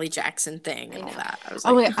love McNally Jackson thing and I all know. that. I was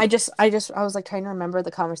Oh like, my, I was like trying to remember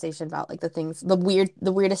the conversation about like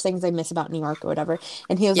the weirdest things I miss about New York or whatever.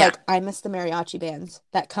 And he was yeah. like, I miss the mariachi bands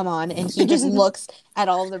that come on, and he just looks at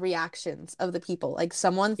all of the reactions of the people. Like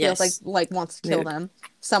someone feels Yes. like wants to kill Mood. them.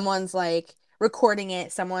 Someone's like recording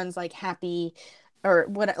it. Someone's like happy, or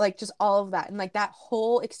what? Like just all of that, and like that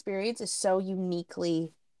whole experience is so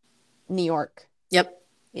uniquely New York. Yep.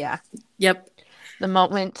 Yeah. Yep. The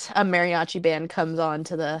moment a mariachi band comes on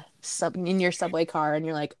to the sub in your subway car and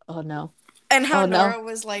you're like, oh no. And how Oh no. Nora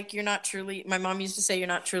was like, you're not truly, my mom used to say, you're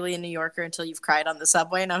not truly a New Yorker until you've cried on the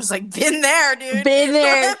subway. And I was like, been there, dude. Been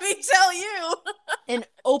there. Let me tell you. And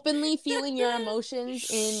openly feeling your emotions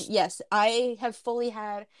yes, I have fully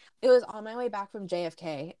had, it was on my way back from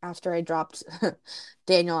JFK after I dropped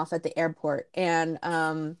Daniel off at the airport. And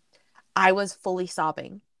I was fully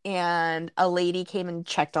sobbing. And a lady came and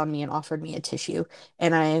checked on me and offered me a tissue.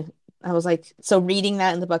 And I was like, so reading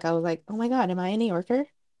that in the book, I was like, oh my God, am I a New Yorker?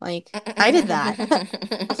 Like, I did that.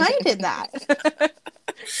 I did that.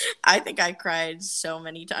 I think I cried so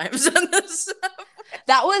many times on this.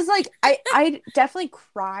 That was like, I definitely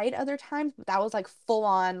cried other times, but that was like full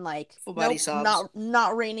on, like, Full body nope, sobs.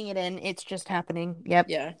 not reining it in. It's just happening. Yep.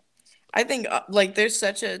 Yeah. I think like there's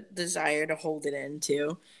such a desire to hold it in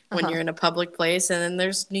too when you're in a public place, and then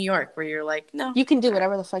there's New York where you're like, no, You can do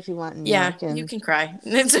whatever the fuck you want in New York. you can cry.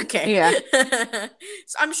 It's okay. Yeah.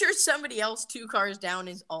 So I'm sure somebody else 2 cars down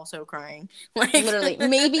is also crying. Like Literally,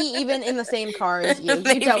 maybe even in the same car as you. You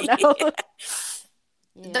Maybe. don't know.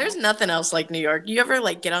 Yeah. There's nothing else like New York. You ever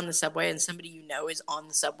like get on the subway and somebody you know is on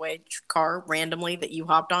the subway car randomly that you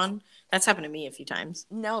hopped on? That's happened to me a few times.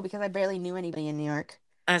 No, because I barely knew anybody in New York.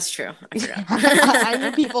 That's true. I forgot. I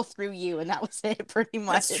knew people through you, and that was it, pretty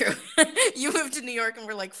much. That's true. You moved to New York and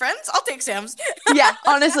we're like, friends? I'll take Sam's. Yeah,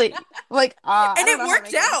 honestly. Like, and it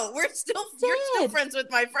worked out. You're still friends with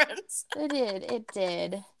my friends. It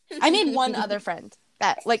did. I made one other friend.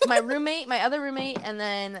 That, like, my other roommate, and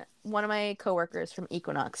then one of my coworkers from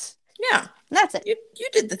Equinox. Yeah. And that's it. You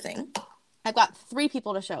did the thing. I've got 3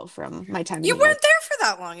 people to show from my time. You weren't there for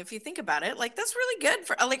that long, if you think about it. Like, that's really good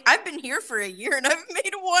for, like, I've been here for a year and I've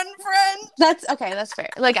made one friend. That's okay. That's fair.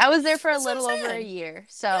 Like, I was there for a little over a year.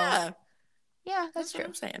 So, yeah, that's true. What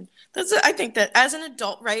I'm saying. I think that as an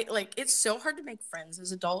adult, right? Like, it's so hard to make friends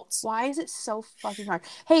as adults. Why is it so fucking hard?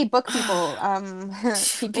 Hey, book people,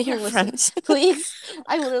 people who listen, friends. please.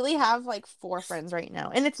 I literally have like 4 friends right now,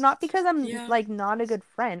 and it's not because I'm like not a good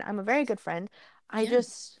friend. I'm a very good friend.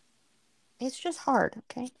 It's just hard.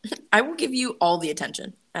 Okay. I will give you all the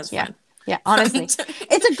attention as a friend. Yeah, honestly, it's a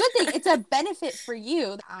good thing. It's a benefit for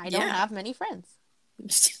you. I don't have many friends.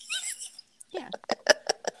 Yeah.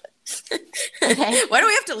 Okay. Why do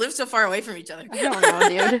we have to live so far away from each other? I don't know,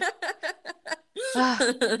 dude.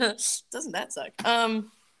 Doesn't that suck?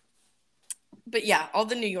 But yeah, all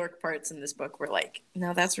the New York parts in this book were like,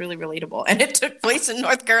 no, that's really relatable. And it took place in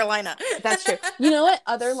North Carolina. That's true. You know what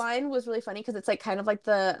other line was really funny? Because it's like kind of like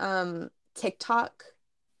the TikTok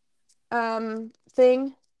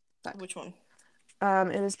thing. Which one?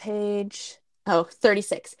 It was page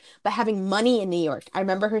 36. But having money in New York. I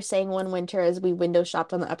remember her saying one winter as we window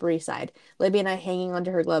shopped on the Upper East Side, Libby and I hanging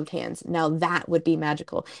onto her gloved hands. Now that would be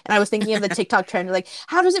magical. And I was thinking of the TikTok trend, like,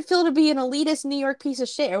 how does it feel to be an elitist New York piece of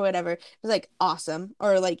shit or whatever? It was like awesome.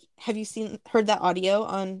 Or like, have you heard that audio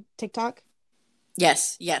on TikTok?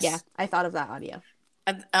 Yes. Yeah, I thought of that audio.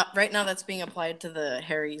 Right now, that's being applied to the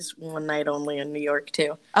Harry's One Night Only in New York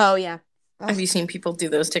too. Oh yeah. Have you seen people do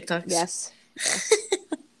those TikToks? Yes.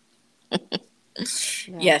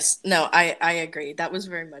 Yes. No, I agree. That was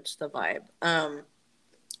very much the vibe. And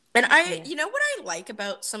you know what I like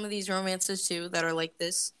about some of these romances too that are like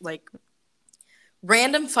this, like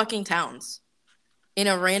random fucking towns in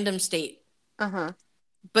a random state.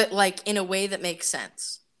 But like in a way that makes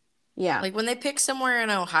sense. Yeah. Like when they pick somewhere in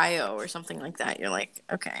Ohio or something like that, you're like,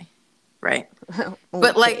 okay. Right. Okay.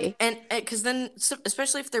 But like, and because then,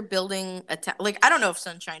 especially if they're building a town, like, I don't know if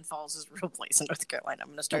Sunshine Falls is a real place in North Carolina. I'm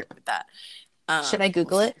going to start with that. Should I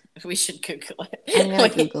Google it? We should Google it. I'm going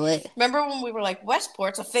to Google it. Remember when we were like,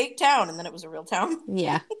 Westport's a fake town, and then it was a real town?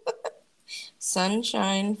 Yeah.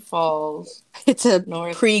 Sunshine Falls. It's a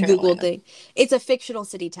North pre-Google Carolina. thing. It's a fictional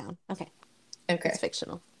city town. Okay. Okay. It's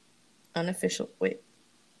fictional. Unofficial. Wait.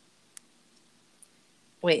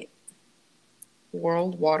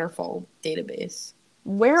 World Waterfall Database.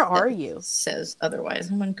 Where are you? Says otherwise.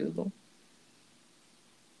 I'm on Google.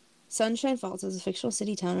 Sunshine Falls is a fictional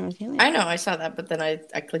city town in North Carolina. I know, I saw that, but then I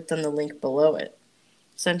clicked on the link below it.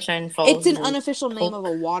 Sunshine Falls. It's an unofficial name of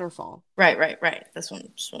a waterfall. Right. That's what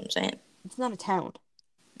I'm saying. It's not a town.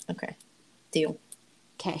 Okay. Deal.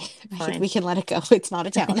 Okay. Fine. We can let it go. It's not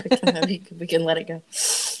a town. we can let it go.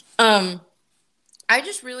 I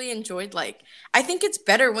just really enjoyed, like, I think it's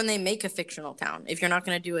better when they make a fictional town if you're not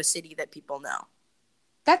going to do a city that people know.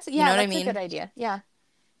 That's You know what I that's a mean? good idea. Yeah.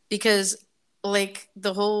 Because, like,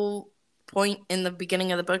 the whole point in the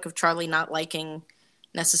beginning of the book of Charlie not liking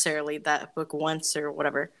necessarily that book once or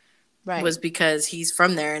whatever Right. was because he's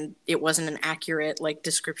from there and it wasn't an accurate, like,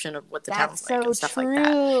 description of what the town's like so and stuff true. like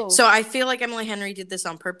that. So I feel like Emily Henry did this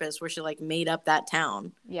on purpose where she, like, made up that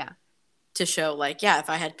town. Yeah. To show, like, yeah, if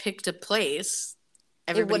I had picked a place,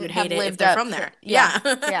 everybody would wouldn't have hate it if lived they're up from to- there. yeah,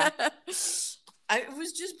 Yeah. I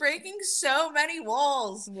was just breaking so many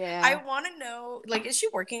walls. Yeah. I want to know, like, is she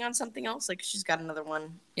working on something else? Like, she's got another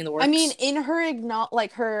one in the works. I mean, in her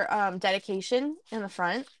dedication in the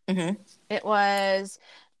front, it was,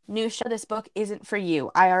 Nusha, this book isn't for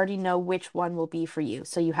you. I already know which one will be for you,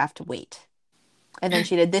 so you have to wait. And then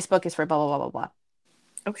she did, this book is for blah, blah, blah, blah, blah.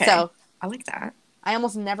 Okay. So I like that. I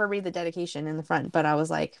almost never read the dedication in the front, but I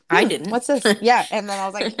was like, I didn't. What's this? Yeah. And then I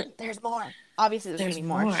was like, there's more. Obviously, there's going to be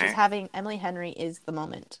more. more. Emily Henry is the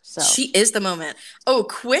moment. So She is the moment. Oh,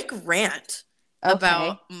 quick rant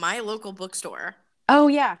about my local bookstore. Oh,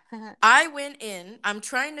 yeah. I went in. I'm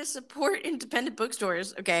trying to support independent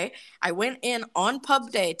bookstores, okay? I went in on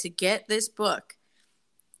pub day to get this book.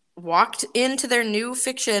 Walked into their new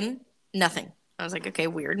fiction, nothing. I was like, okay,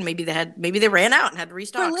 weird. Maybe they ran out and had to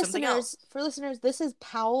restock something else. For listeners, this is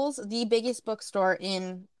Powell's, the biggest bookstore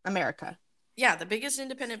in America. Yeah, the biggest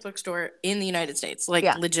independent bookstore in the United States, like,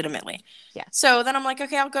 legitimately. Yeah. So then I'm like,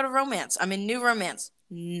 okay, I'll go to Romance. I'm in New Romance.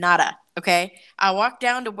 Nada. Okay. I walk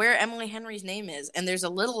down to where Emily Henry's name is, and there's a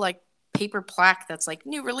little, like, paper plaque that's like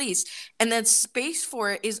new release, and the space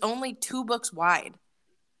for it is only 2 books wide.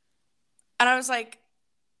 And I was like,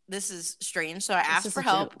 this is strange. So I asked for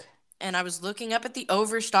help. And I was looking up at the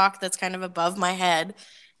overstock that's kind of above my head,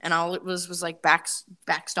 and all it was like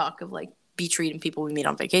backstock of, like, beach read and people we meet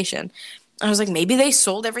on vacation. I was like, maybe they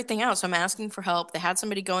sold everything out. So I'm asking for help. They had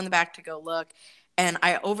somebody go in the back to go look. And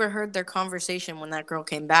I overheard their conversation when that girl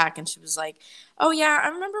came back. And she was like, oh, yeah, I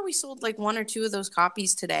remember we sold, like, 1 or 2 of those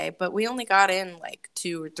copies today, but we only got in, like,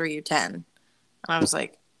 2 or 3 or 10. And I was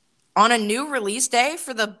like, on a new release day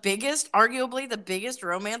for arguably the biggest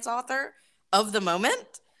romance author of the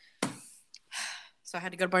moment? So I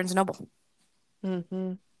had to go to Barnes & Noble.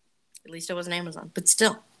 Mm-hmm. At least it wasn't Amazon. But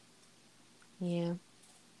still. Yeah.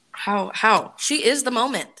 How? She is the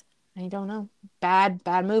moment. I don't know. Bad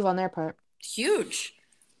move on their part. Huge.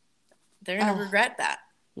 They're going to regret that.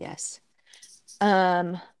 Yes.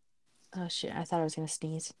 Oh, shit. I thought I was going to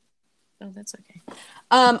sneeze. Oh, that's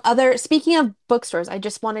okay. Speaking of bookstores, I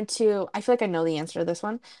just wanted to, I feel like I know the answer to this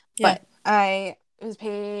one, but it was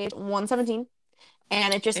page 117,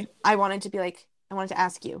 and it just, I wanted to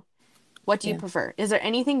ask you, what do you prefer? Is there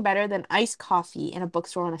anything better than iced coffee in a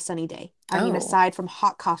bookstore on a sunny day? I mean, aside from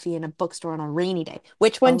hot coffee in a bookstore on a rainy day.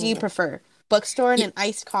 Which one do you prefer? Bookstore and an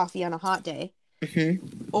iced coffee on a hot day?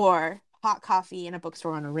 Or hot coffee in a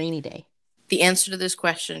bookstore on a rainy day? The answer to this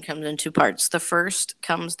question comes in 2 parts. The first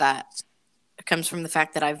comes from the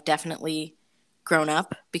fact that I've definitely grown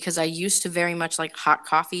up, because I used to very much like hot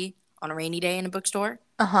coffee on a rainy day in a bookstore.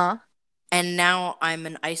 And now I'm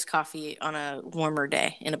an iced coffee on a warmer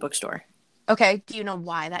day in a bookstore. Okay. Do you know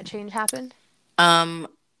why that change happened?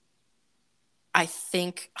 I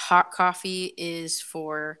think hot coffee is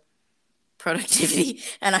for productivity,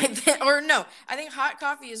 and I think hot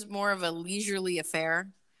coffee is more of a leisurely affair,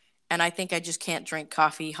 and I think I just can't drink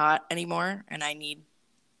coffee hot anymore, and I need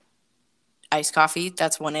iced coffee.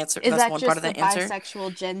 That's one answer. That's one part of the answer.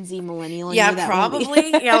 Bisexual Gen Z millennial? Yeah,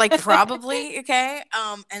 probably. Probably. Okay.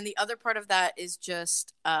 And the other part of that is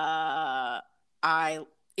just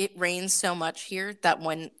it rains so much here that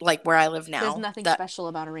when, like, where I live now, there's nothing special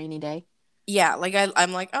about a rainy day. Yeah, like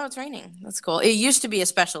I'm like, oh, it's raining. That's cool. It used to be a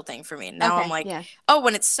special thing for me. Now I'm like, oh,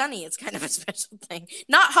 when it's sunny, it's kind of a special thing.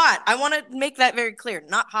 Not hot. I want to make that very clear.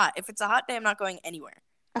 Not hot. If it's a hot day, I'm not going anywhere.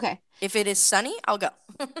 Okay. If it is sunny, I'll go.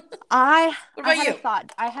 What about you?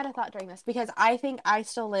 I had a thought during this, because I think I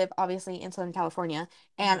still live, obviously, in Southern California,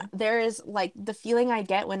 and there is, like, the feeling I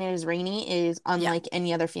get when it is rainy is unlike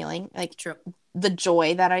any other feeling. Like, true. The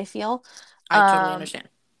joy that I feel. I totally understand.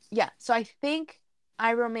 Yeah, so I think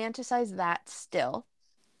I romanticize that still,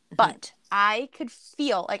 but I could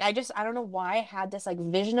feel, like, I don't know why I had this, like,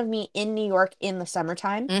 vision of me in New York in the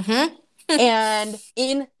summertime. And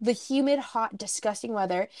in the humid, hot, disgusting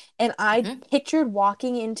weather, and I pictured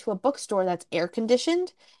walking into a bookstore that's air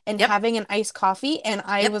conditioned and having an iced coffee, and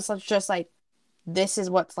I was just like, "This is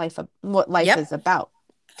what life is about,"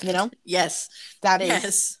 you know? Yes, that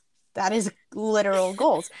is literal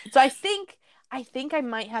goals. So I think I think I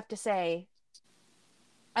might have to say,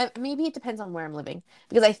 maybe it depends on where I'm living.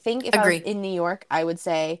 Because I think if I was Agree. in New York, I would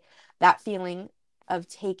say that feeling of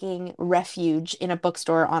taking refuge in a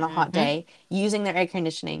bookstore on a hot Hmm. day, using their air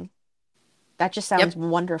conditioning, that just sounds Yep.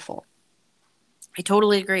 wonderful. I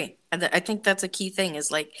totally agree. I think that's a key thing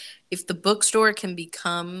is like if the bookstore can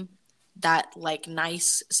become that like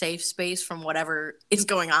nice safe space from whatever is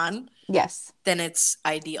going on, Yes. then it's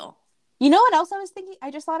ideal. You know what else I was thinking?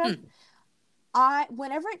 I just thought of? Hmm.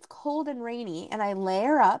 Whenever it's cold and rainy and I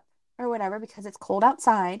layer up or whatever because it's cold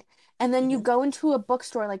outside, and then you Hmm. go into a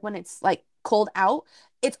bookstore like when it's like cold out,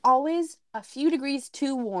 it's always a few degrees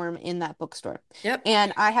too warm in that bookstore. Yep.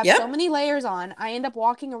 And I have so Yep. many layers on, I end up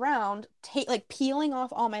walking around, like peeling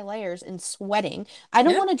off all my layers and sweating. I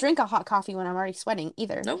don't want Yep. to drink a hot coffee when I'm already sweating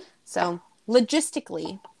either. Nope. So,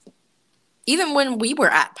 logistically, Even when we were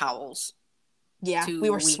at Powell's yeah, we 2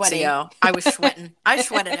 were weeks sweating. ago, I was sweating. I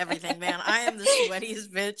sweated everything, man. I am the sweatiest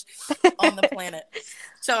bitch on the planet.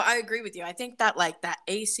 So I agree with you. I think that like that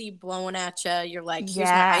AC blowing at you, you're like, here's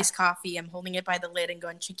my Yeah. iced coffee. I'm holding it by the lid and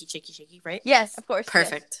going chicky, chicky, chicky, right? Yes, of course.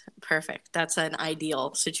 Perfect. Perfect. That's an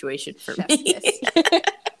ideal situation for Yes. me.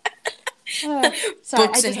 Yes. Sorry,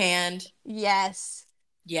 Books in hand. Yes.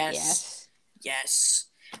 Yes. Yes.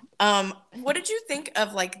 What did you think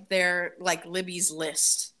of like their like Libby's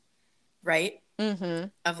list, right? Mm-hmm.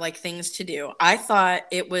 Of like things to do. I thought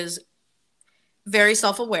it was very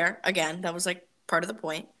self-aware. Again, that was like part of the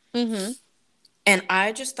point. Mm-hmm. And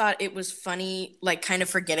I just thought it was funny, like kind of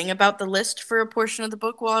forgetting about the list for a portion of the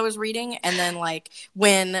book while I was reading. And then like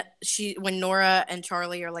when Nora and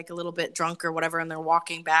Charlie are like a little bit drunk or whatever, and they're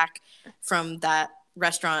walking back from that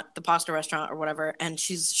restaurant, the pasta restaurant or whatever, and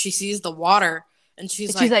she sees the water and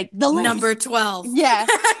she's like the list. number 12. Yeah.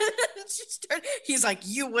 He's like,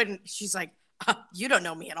 you wouldn't. She's like, you don't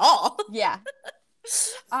know me at all. Yeah.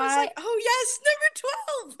 I was like, oh yes,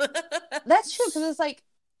 number 12. That's true, because it's like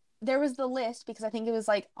there was the list because I think it was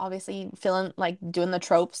like obviously filling like doing the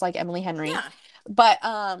tropes like Emily Henry. Yeah. But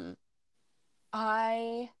I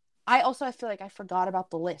also I feel like I forgot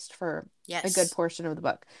about the list for Yes. a good portion of the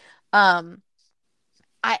book.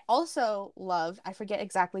 I also love, I forget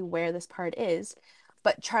exactly where this part is,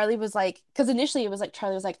 but Charlie was like, because initially it was like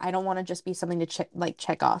Charlie was like, I don't want to just be something to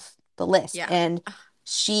check off the list. Yeah. And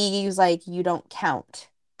she was like, you don't count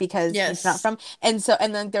because he's not Yes. from. And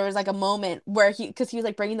then there was like a moment where because he was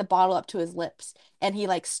like bringing the bottle up to his lips and he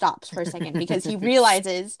like stops for a second because he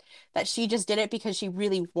realizes that she just did it because she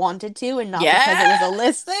really wanted to and not because it was a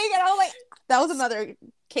list thing. And I was like, that was another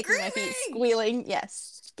kicking my feet, squealing.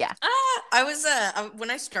 Yes. Yeah. I was when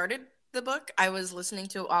I started the book, I was listening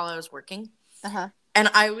to it while I was working. Uh-huh. And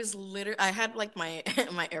I was I had like my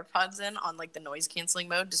my AirPods in on like the noise canceling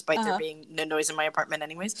mode, despite there being no noise in my apartment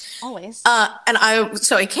anyways. Always. And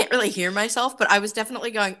so I can't really hear myself, but I was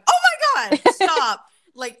definitely going, oh my God, stop.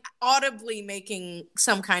 Like audibly making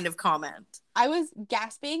some kind of comment. I was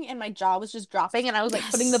gasping and my jaw was just dropping and I was like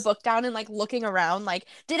putting the book down and like looking around like,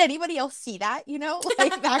 did anybody else see that? You know,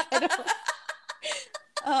 like that kind of.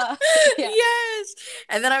 Yeah. Yes.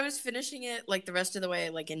 And then I was finishing it like the rest of the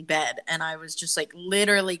way like in bed and I was just like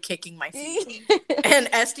literally kicking my feet. And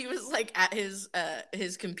Esty was like at his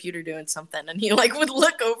computer doing something and he like would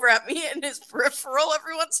look over at me in his peripheral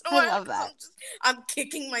every once in a while. I love that. I'm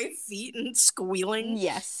kicking my feet and squealing.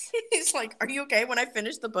 Yes. He's like, are you okay? When I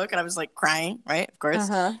finished the book and I was like crying, right? Of course,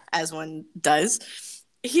 as one does.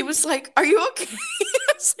 He was like, are you okay?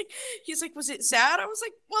 He's like, was it sad? I was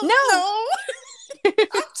like, well, no. He's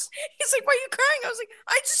like, why are you crying? I was like,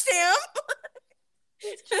 I just am.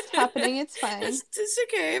 It's just happening. It's fine. It's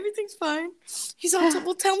okay. Everything's fine. He's all,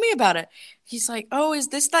 well, tell me about it. He's like, oh, is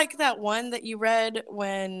this like that one that you read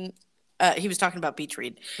when he was talking about Beach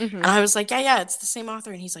Read? Mm-hmm. And I was like, yeah, it's the same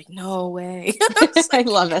author. And he's like, no way. I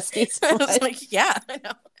love Esty so I much. was like, yeah, I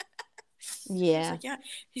know. Yeah. Like, yeah.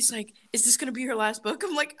 He's like, is this gonna be your last book?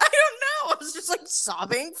 I'm like, I don't know. I was just like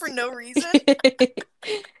sobbing for no reason.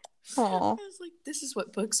 Aww. I was like, this is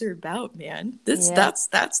what books are about, man. That's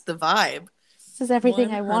the vibe. This is everything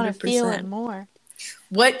 100%. I want to feel and more.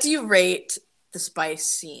 What do you rate the spice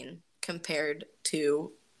scene compared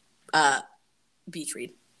to Beach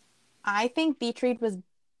Read? I think Beach Read was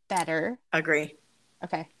better. Agree.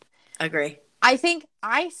 Okay. Agree. I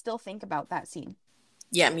still think about that scene.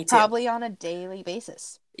 Yeah, me too. Probably on a daily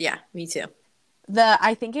basis. Yeah, me too.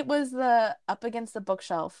 I think it was the up against the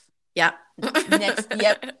bookshelf. Yeah.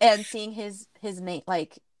 Yep. And seeing his name,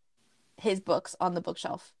 like his books on the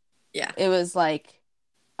bookshelf. Yeah. It was like,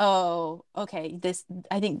 oh, okay.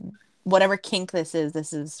 I think whatever kink this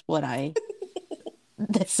is what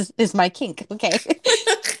this is my kink. Okay.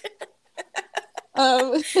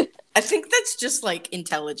 I think that's just like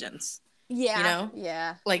intelligence. Yeah. You know?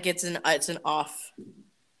 Yeah. Like it's an off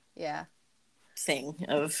Yeah. thing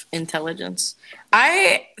of intelligence.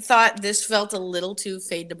 I thought this felt a little too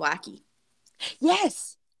Fade to Blacky.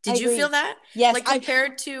 Yes. Did you feel that? Yes. Like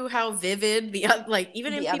compared to how vivid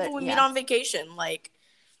even in People We Meet on Vacation, like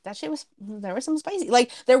that shit was, there was some spicy.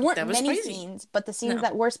 Like there weren't many spicy. scenes, but the scenes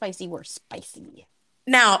that were spicy were spicy.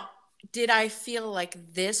 Now, did I feel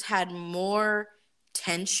like this had more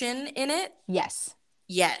tension in it? Yes.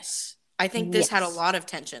 Yes. I think this had a lot of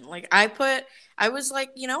tension. Like I was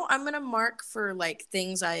like, I'm going to mark for like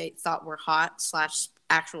things I thought were hot /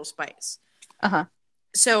 actual spice. Uh-huh.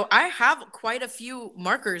 So I have quite a few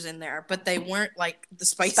markers in there, but they weren't like the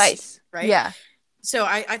spice. Right? Yeah. So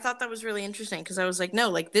I thought that was really interesting because I was like, no,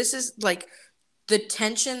 like this is like the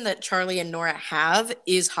tension that Charlie and Nora have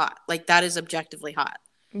is hot. Like that is objectively hot.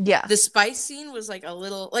 Yeah. The spice scene was like a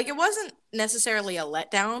little, like it wasn't necessarily a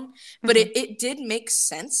letdown, but it did make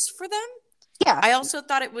sense for them. Yeah. I also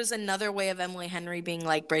thought it was another way of Emily Henry being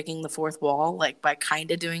like breaking the fourth wall, like by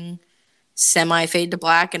kind of doing semi Fade to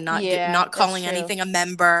Black and not calling anything a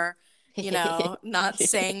member, not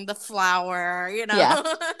saying the flower, Yeah.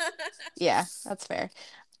 Yeah, that's fair.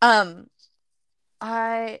 What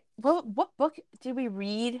book did we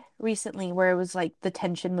read recently where it was like the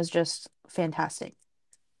tension was just fantastic?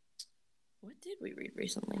 What did we read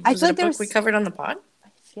recently? Was it a book we covered on the pod? I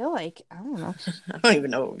feel like, I don't know. I don't even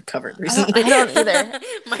know what we covered recently. I don't either.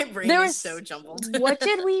 My brain is so jumbled. What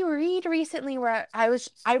did we read recently where I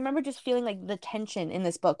remember just feeling like the tension in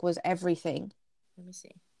this book was everything. Let me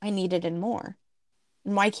see. I needed and more.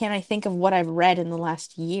 And why can't I think of what I've read in the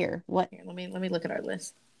last year? What? Here, let me look at our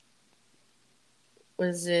list.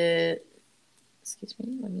 Was it? Excuse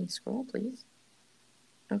me. Let me scroll, please.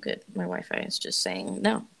 Oh, good. My Wi-Fi is just saying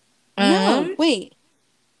no. No, wait.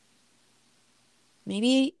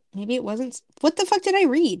 Maybe it wasn't. What the fuck did I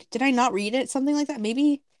read? Did I not read it? Something like that?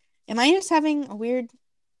 Maybe. Am I just having a weird?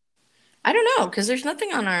 I don't know, because there's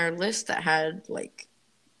nothing on our list that had like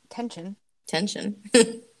tension.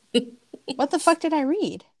 What the fuck did I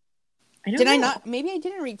read? Did I not? Maybe I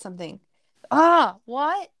didn't read something. Ah,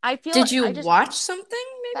 what? I feel. Did you watch something?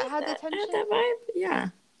 Maybe that had the tension. Had that vibe? Yeah.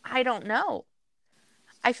 I don't know.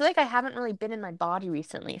 I feel like I haven't really been in my body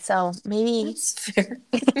recently, so maybe. That's fair.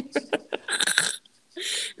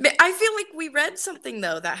 I feel like we read something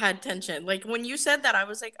though that had tension. Like when you said that, I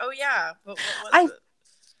was like, "Oh yeah," but what was it?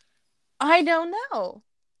 I don't know.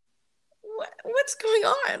 What's going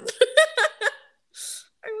on?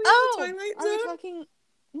 Are we in the Twilight Zone? Are we talking?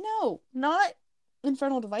 No, not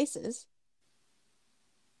Infernal Devices.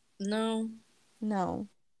 No.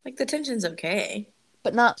 Like the tension's okay,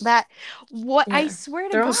 but not that. What? Yeah. I swear to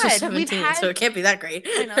God, they're also 17, so it can't be that great.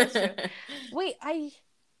 I know, that's true. Wait,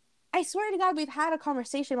 I swear to God, we've had a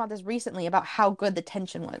conversation about this recently about how good the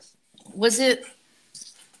tension was. Was it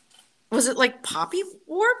like Poppy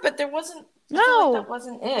War? But there wasn't. No, like that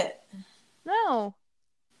wasn't it. No.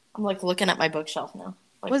 I'm like looking at my bookshelf now.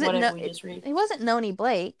 Like, was it? What did we just read? It wasn't Noni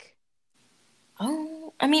Blake.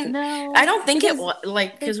 Oh, I mean, no. I don't think it was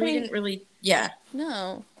like because we didn't really. Yeah.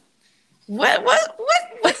 No. What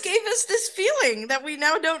gave us this feeling that we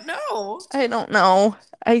now don't know? I don't know.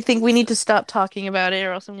 I think we need to stop talking about it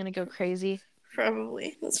or else I'm going to go crazy.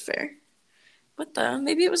 Probably. That's fair.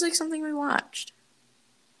 Maybe it was like something we watched.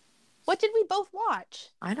 What did we both watch?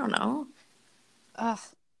 I don't know. Ugh.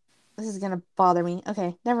 This is going to bother me.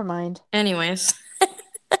 Okay, never mind. Anyways.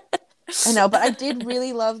 I know, but I did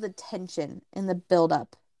really love the tension and the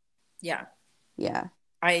build-up. Yeah. Yeah.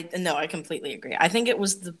 I completely agree. I think it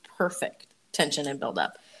was the perfect tension and build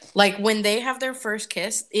up. Like when they have their first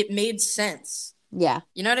kiss, it made sense. Yeah.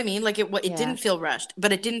 You know what I mean? Like it didn't feel rushed,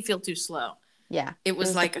 but it didn't feel too slow. Yeah. It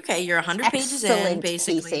was like, okay, you're 100 pages in,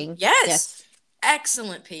 basically. Pacing. Yes.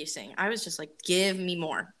 Excellent pacing. I was just like, give me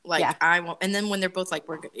more. Like I won't. And then when they're both like,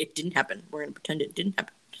 it didn't happen. We're gonna pretend it didn't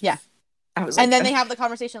happen. Yeah. I was like, and then they have the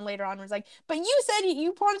conversation later on where it's like, but you said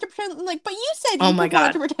you wanted to pretend, like, but you said you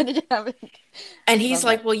wanted to pretend it didn't happen. And he's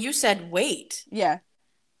like, well, you said wait. Yeah.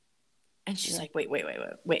 And she's like, wait.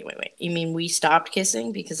 You mean we stopped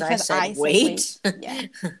kissing because I said wait? Yeah.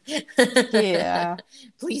 Yeah.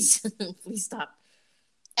 Please stop.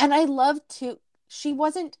 And I love she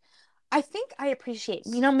wasn't, I think I appreciate,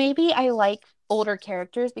 maybe I like older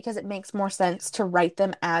characters because it makes more sense to write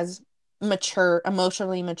them as mature,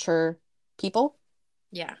 emotionally mature people.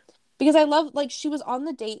 Yeah. Because I love, like, she was on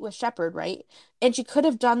the date with Shepard, right? And she could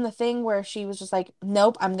have done the thing where she was just like,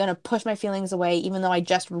 nope, I'm going to push my feelings away, even though I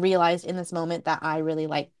just realized in this moment that I really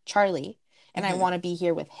like Charlie and I want to be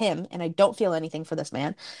here with him and I don't feel anything for this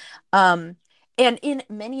man. And And in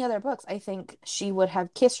many other books, I think she would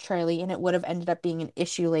have kissed Charlie and it would have ended up being an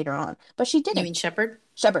issue later on. But she You mean didn't. Shepard?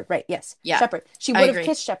 Shepard, right, yes. Yeah, Shepard. She I would have agree.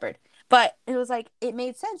 kissed Shepard. But it was like, it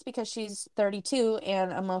made sense because she's 32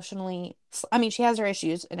 and emotionally, I mean, she has her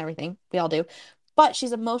issues and everything. We all do. But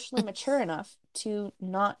she's emotionally mature enough to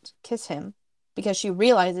not kiss him because she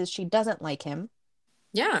realizes she doesn't like him.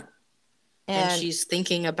 Yeah. And And she's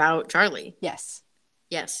thinking about Charlie. yes.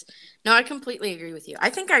 Yes. No, I completely agree with you. I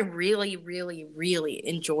think I really, really, really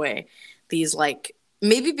enjoy these, like,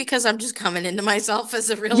 maybe because I'm just coming into myself as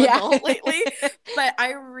a real Yeah. adult lately, but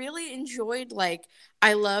I really enjoyed, like,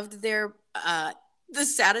 I loved their, the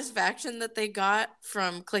satisfaction that they got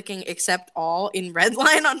from clicking accept all in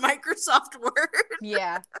Redline on Microsoft Word.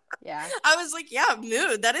 Yeah. Yeah. I was like, yeah,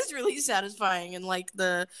 mood. That is really satisfying. And, like,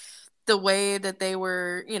 the way that they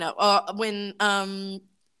were, you know, when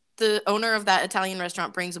the owner of that Italian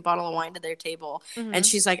restaurant brings a bottle of wine to their table, and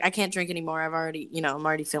she's like, I can't drink anymore. I'm already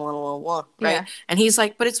feeling a little right? Yeah. And he's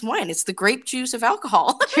like, but it's wine. It's the grape juice of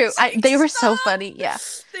alcohol. True. Like, They were so stop. funny. Yeah.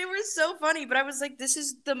 They were so funny, but I was like, this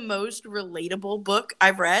is the most relatable book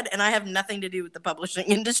I've read, and I have nothing to do with the publishing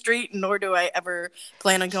industry, nor do I ever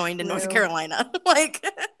plan on going to North True. Carolina. Like,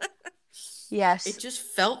 Yes. it just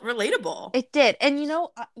felt relatable. It did. And you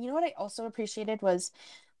know what I also appreciated was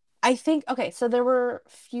I think okay, so there were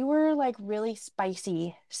fewer like really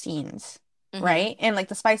spicy scenes, Mhm. right? And like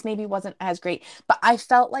the spice maybe wasn't as great, but I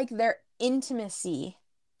felt like their intimacy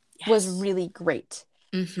was Yes. really great.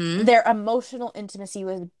 Mhm. Their emotional intimacy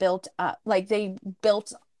was built up. Like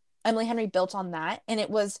Emily Henry built on that, and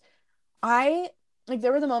it was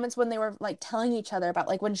there were the moments when they were like telling each other about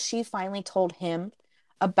like when she finally told him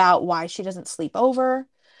about why she doesn't sleep over.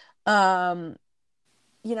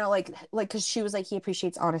 You know, like because she was like he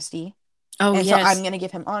appreciates honesty. Oh, And so yes. I'm gonna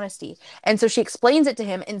give him honesty. And so she explains it to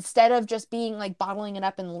him instead of just being like bottling it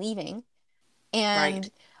up and leaving. And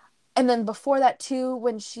Right. and then before that too,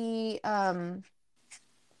 when she what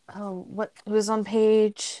it was on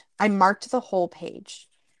page I marked the whole page.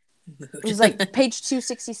 It was like page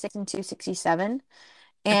 266 and 267.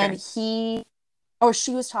 And Okay.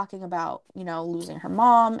 she was talking about, you know, losing her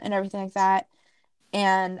mom and everything like that.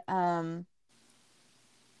 And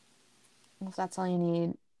if that's all you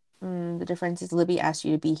need, the difference is Libby asked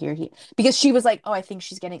you to be here. Because she was like, oh, I think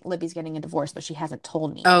Libby's getting a divorce, but she hasn't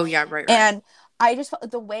told me. Oh, yeah, right. And I just felt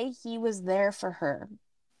like the way he was there for her.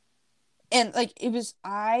 And like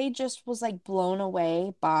I just was like blown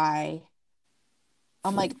away by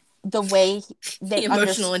the way they The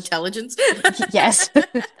emotional intelligence. Yes.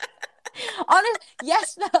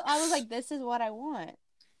 Yes, no, I was like, this is what I want.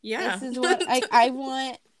 Yeah. This is what I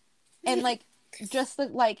want. And like just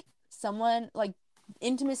like someone like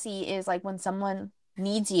intimacy is like when someone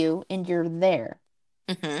needs you and you're there.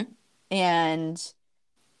 Mm-hmm. And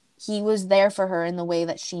he was there for her in the way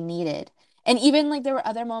that she needed. And even like there were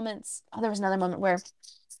other moments. Oh, there was another moment where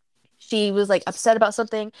she was like upset about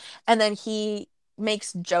something, and then he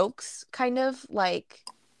makes jokes kind of like,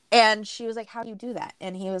 and she was like, how do you do that?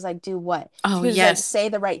 And he was like, do what? Oh, He was like, yes. say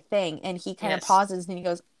the right thing. And he kind of Yes. pauses and he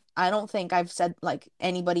goes, I don't think I've said like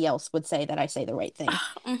anybody else would say that I say the right thing.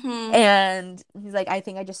 Mm-hmm. And he's like, I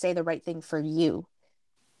think I just say the right thing for you.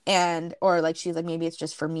 And or like she's like, maybe it's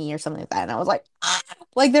just for me or something like that. And I was like,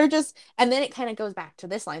 like they're just, and then it kind of goes back to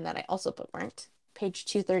this line that I also bookmarked, page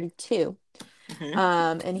 232.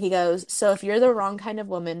 Mm-hmm. And he goes, so if you're the wrong kind of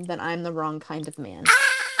woman, then I'm the wrong kind of man.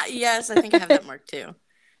 Yes, I think I have that marked too.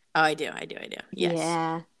 Oh, I do. Yes.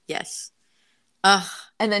 Yeah. Yes.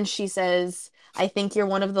 And then she says, I think you're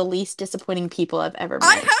one of the least disappointing people I've ever met.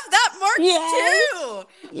 I have that marked Yes. too.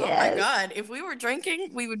 Yes. Oh my God. If we were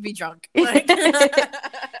drinking, we would be drunk. Like,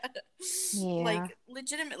 Yeah. like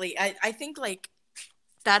legitimately, I think like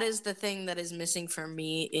that is the thing that is missing for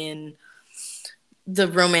me in the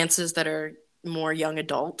romances that are more young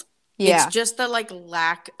adult. Yeah. It's just the like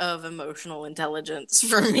lack of emotional intelligence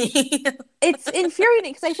for me. It's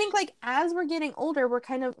infuriating because I think like as we're getting older,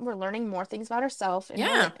 we're learning more things about ourselves and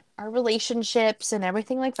Yeah. our relationships and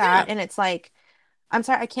everything like that. Yeah. And it's like, I'm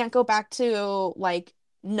sorry, I can't go back to like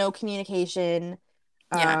no communication,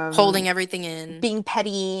 Yeah. Holding everything in. being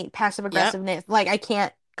petty, passive aggressiveness. Like I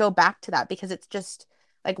can't go back to that because it's just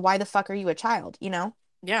like, why the fuck are you a child, you know?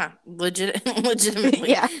 Yeah,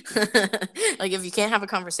 legitimately. Yeah. Like if you can't have a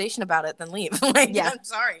conversation about it, then leave. Like, Yeah. I'm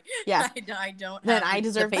sorry. Yeah. I don't. Then have I the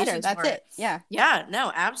deserve better. patience That's for it. Yeah. Yeah.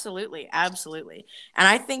 No. Absolutely. Absolutely. And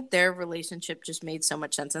I think their relationship just made so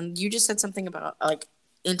much sense. And you just said something about like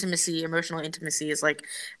intimacy, emotional intimacy is like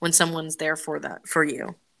when someone's there for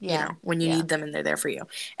you. Yeah. You know, when you need them and they're there for you.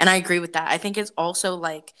 And I agree with that. I think it's also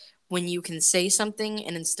like when you can say something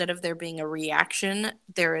and instead of there being a reaction,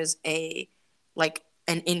 there is a like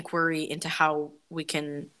an inquiry into how we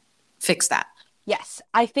can fix that. Yes,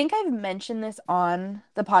 I think I've mentioned this on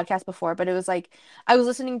the podcast before, but it was like I was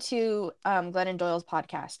listening to Glennon Doyle's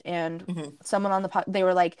podcast, and someone on the they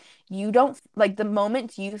were like, you don't like the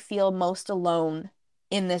moment you feel most alone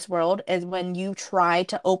in this world is when you try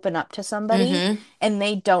to open up to somebody and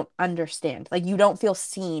they don't understand. Like you don't feel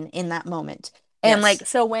seen in that moment. And like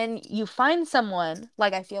so when you find someone,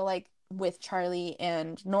 like I feel like with Charlie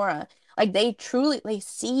and Nora, like they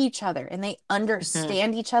see each other and they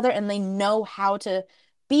understand each other and they know how to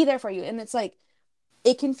be there for you. And it's like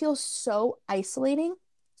it can feel so isolating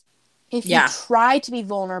if you try to be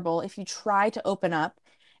vulnerable, if you try to open up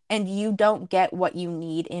and you don't get what you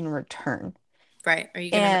need in return. Right. Are you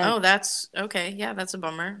gonna that's okay, yeah, that's a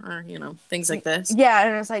bummer, or things like this. Yeah,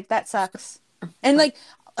 and it's like that sucks. And like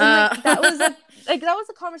that was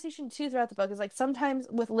a conversation too throughout the book. Is like sometimes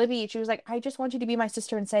with Libby, she was like, I just want you to be my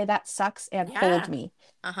sister and say that sucks and hold me.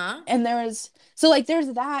 And there's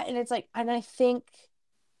that, and it's like, and I think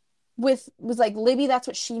was like Libby, that's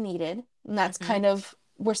what she needed, and that's kind of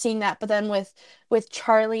we're seeing that. But then with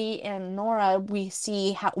Charlie and Nora, we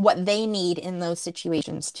see what they need in those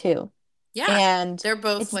situations too. Yeah, and they're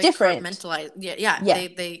both it's like different. Compartmentalized. Yeah.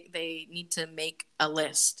 They need to make a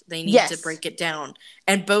list. They need to break it down,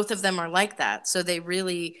 and both of them are like that. So they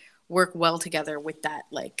really work well together with that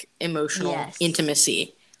like emotional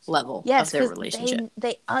intimacy level of their relationship.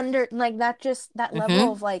 They under like that, just that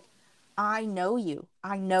level of like, I know you,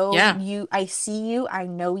 I know you, I see you, I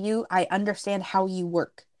know you, I understand how you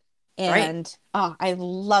work, and I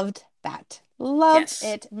loved that.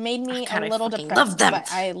 It made me a little depressed,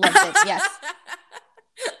 but I loved it. Yes.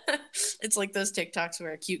 It's like those TikToks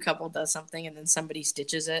where a cute couple does something and then somebody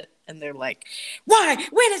stitches it and they're like, why?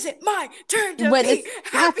 When is it my turn to be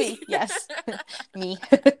happy? Yes. Me.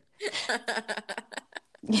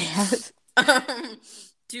 Yes.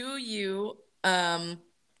 Do you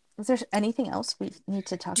is there anything else we need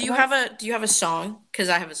to talk about? Do you have a song? Because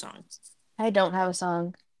I have a song. I don't have a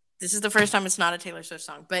song. This is the first time it's not a Taylor Swift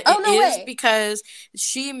song, but it is because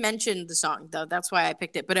she mentioned the song, though. That's why I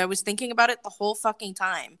picked it. But I was thinking about it the whole fucking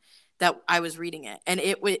time that I was reading it. And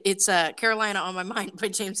it's Carolina on My Mind by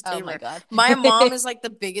James Taylor. Oh, my God. My mom is like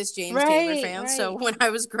the biggest James Taylor fan. Right. So when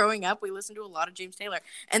I was growing up, we listened to a lot of James Taylor.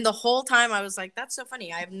 And the whole time I was like, that's so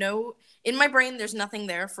funny. I have in my brain, there's nothing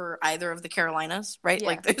there for either of the Carolinas, right? Yeah.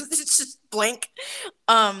 Like it's just blank.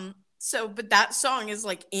 But that song is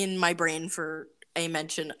like in my brain for a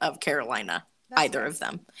mention of Carolina, either of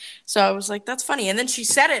them. So I was like, that's funny. And then she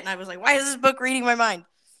said it and I was like, why is this book reading my mind?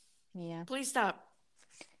 Yeah. Please stop.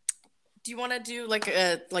 Do you want to do like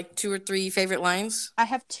 2 or 3 favorite lines? I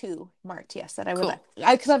have 2 marked, yes, that I would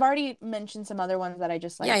because I've already mentioned some other ones that I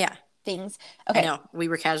just like things. Okay. I know. We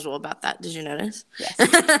were casual about that. Did you notice? Yes.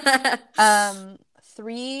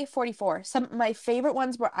 344. Some my favorite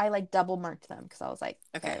ones were I like double marked them because I was like,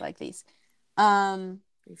 okay, I like these.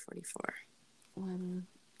 344.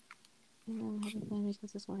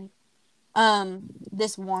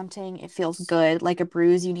 This wanting, it feels good, like a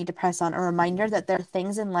bruise you need to press on, a reminder that there are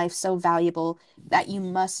things in life so valuable that you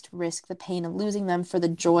must risk the pain of losing them for the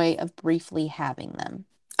joy of briefly having them.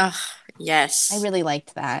 Yes. I really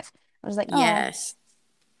liked that. I was like, yes.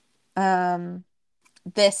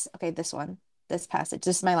 This one, this passage,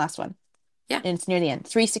 this is my last one. Yeah. And it's near the end.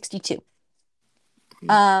 362.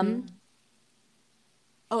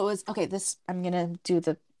 I'm gonna do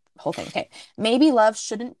the whole thing. Okay. Maybe love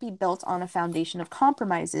shouldn't be built on a foundation of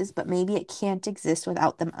compromises, but maybe it can't exist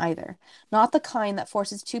without them either. Not the kind that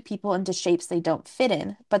forces 2 people into shapes they don't fit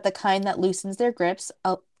in, but the kind that loosens their grips,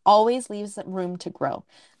 always leaves room to grow.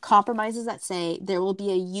 Compromises that say, there will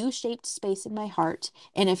be a U-shaped space in my heart,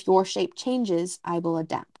 and if your shape changes, I will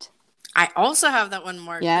adapt. I also have that one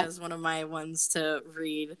marked as one of my ones to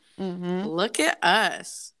read. Look at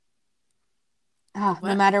us.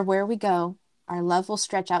 No matter where we go, our love will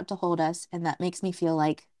stretch out to hold us, and that makes me feel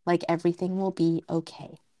like everything will be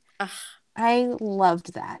okay. I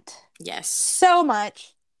loved that. Yes. So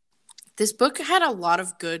much. This book had a lot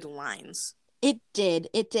of good lines. It did.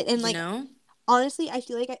 And honestly, I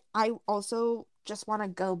feel like I also just want to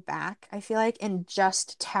go back, I feel like, and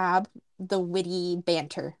just tab the witty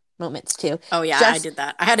banter moments too. Oh yeah, I did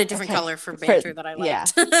that. I had a different color for banter that I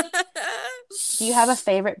liked. Yeah. Do you have a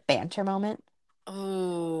favorite banter moment?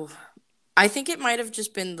 Oh, I think it might have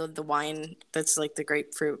just been the wine that's like the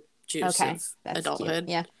grapefruit juice of adulthood.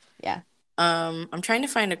 Cute. Yeah. I'm trying to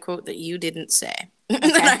find a quote that you didn't say that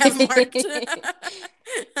I have marked.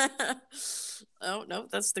 Oh no,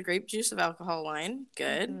 that's the grape juice of alcohol wine.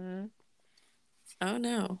 Good. Oh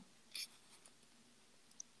no.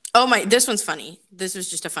 Oh my, this one's funny. This was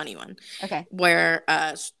just a funny one Okay. where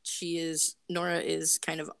Nora is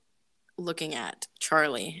kind of looking at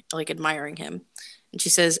Charlie, like admiring him. And she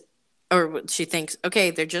says, or she thinks,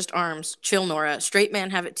 okay, they're just arms. Chill, Nora. Straight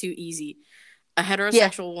men have it too easy. A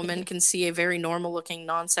heterosexual woman can see a very normal looking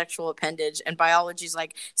non-sexual appendage, and biology's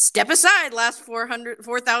like, step aside, last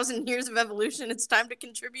 4,000 years of evolution. It's time to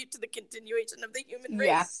contribute to the continuation of the human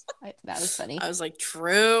race. Yeah, that was funny. I was like,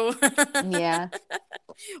 true. Yeah.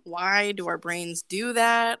 Why do our brains do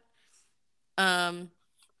that? I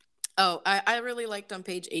really liked on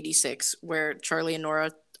page 86 where Charlie and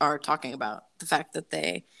Nora are talking about the fact that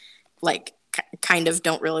they like kind of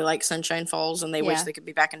don't really like Sunshine Falls and they wish they could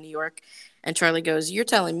be back in New York. And Charlie goes, you're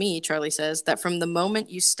telling me, Charlie says, that from the moment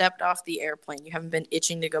you stepped off the airplane, you haven't been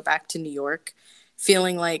itching to go back to New York,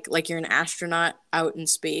 feeling like you're an astronaut out in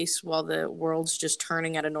space while the world's just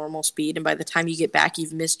turning at a normal speed. And by the time you get back,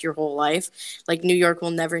 you've missed your whole life. Like New York will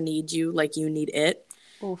never need you like you need it.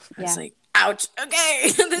 Oof, It's like, ouch.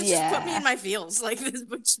 Okay. This just put me in my feels. Like this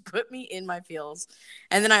just put me in my feels.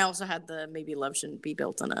 And then I also had the maybe love shouldn't be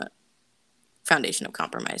built on a foundation of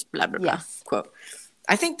compromise, blah, blah, blah, quote.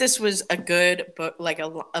 I think this was a good book, like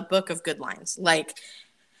a book of good lines. Like,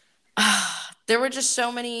 there were just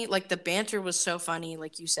so many, like the banter was so funny,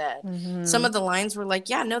 like you said. Mm-hmm. Some of the lines were like,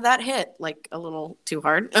 yeah, no, that hit like a little too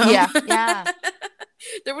hard. Yeah.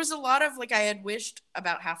 There was a lot of like, I had wished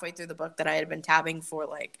about halfway through the book that I had been tabbing for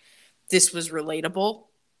like, this was relatable.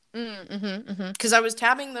 Because I was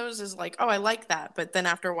tabbing those as like, oh, I like that. But then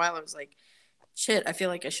after a while, I was like, shit, I feel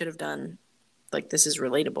like I should have done like, this is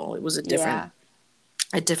relatable. It was a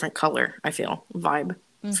different color, I feel, vibe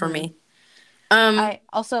for me. I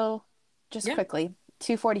also, quickly,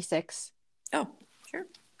 246. Oh, sure.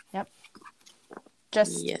 Yep.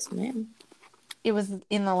 Yes, ma'am. It was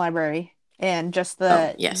in the library, and just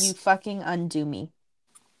the you fucking undo me.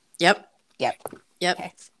 Yep.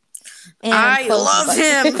 Okay. I love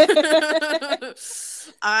him.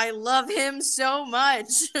 I love him so much.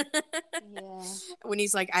 When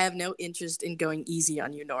he's like, I have no interest in going easy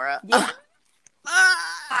on you, Nora. Yeah.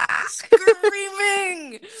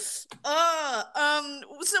 Screaming.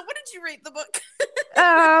 So what did you rate the book?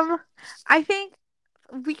 I think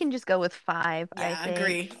we can just go with 5. Yeah, I think.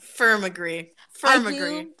 agree. Firm agree.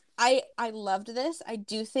 I loved this. I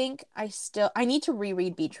do think I need to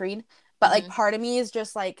reread Beach Read, but like part of me is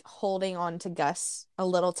just like holding on to Gus a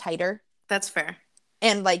little tighter. That's fair.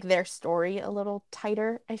 And like their story a little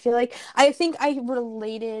tighter. I feel like I think I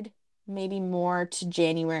related maybe more to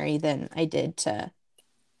January than I did to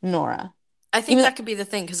Nora. I think that could be the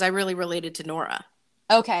thing because I really related to Nora.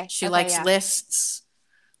 Okay. She likes lists.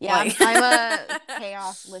 Yeah, like... I'm a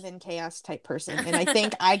live in chaos type person. And I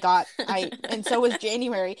think and so was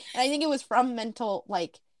January. And I think it was from mental,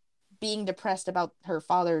 like, being depressed about her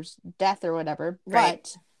father's death or whatever. Right.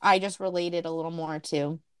 But I just related a little more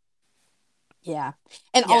to,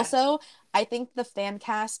 And also, I think the fan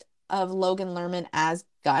cast of Logan Lerman as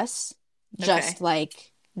Gus just,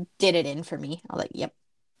 like, did it in for me. I was like, yep.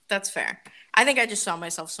 That's fair. I think I just saw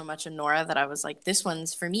myself so much in Nora that I was like, this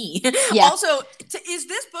one's for me. Yeah. Also, is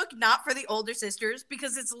this book not for the older sisters?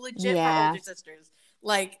 Because it's legit for older sisters.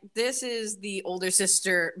 Like, this is the older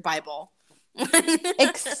sister Bible.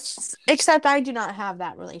 Except I do not have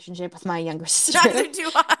that relationship with my younger sister. Neither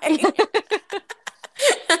do I.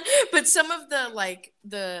 But some of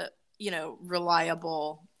the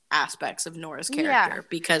reliable aspects of Nora's character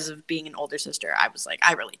because of being an older sister, I was like,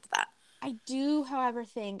 I relate to that. I do, however,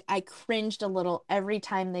 think I cringed a little every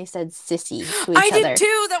time they said sissy to each other. I did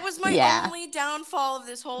too. That was my only downfall of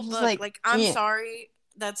this whole book. Like I'm sorry.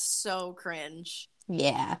 That's so cringe.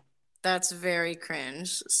 Yeah. That's very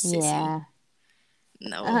cringe. Sissy. Yeah.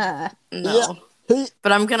 No. No.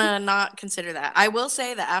 But I'm gonna not consider that. I will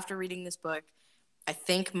say that after reading this book, I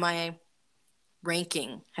think my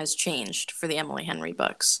ranking has changed for the Emily Henry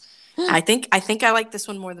books. I think I like this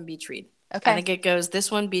one more than Beach Read. Okay. I think it goes this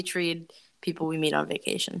one, Beach Read, People We Meet on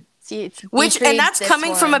Vacation. See, it's and that's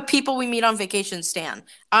coming from a People We Meet on Vacation stan.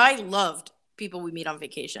 I loved People We Meet on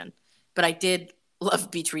Vacation, but I did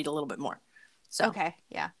love Beach Read a little bit more. So okay,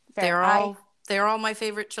 yeah, fair. They're all my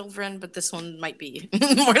favorite children, but this one might be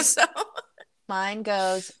more so. Mine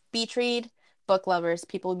goes Beach Read, Book Lovers,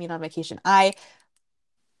 People We Meet on Vacation. I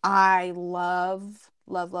love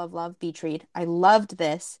Beach Read. I loved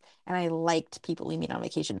this, and I liked People We Meet on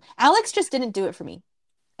Vacation. Alex just didn't do it for me.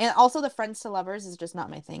 And also the Friends to Lovers is just not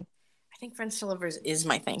my thing. I think Friends to Lovers is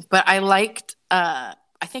my thing. But I liked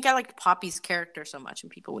Poppy's character so much in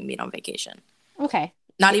People We Meet on Vacation. Okay.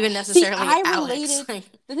 Not even necessarily Alex.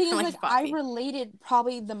 The thing is, I related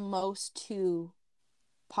probably the most to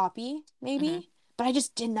Poppy, maybe. Mm-hmm. but I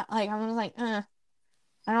just did not like. I was like, I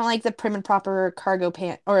don't like the prim and proper cargo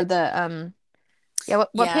pant or the yeah. What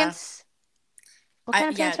Yeah. pants? What kind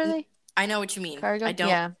of pants are they? I know what you mean. Cargo. I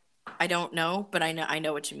don't know, but I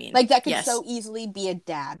know what you mean. Like that could Yes. so easily be a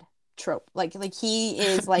dad trope. Like he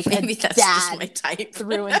is like Maybe a that's dad just my type.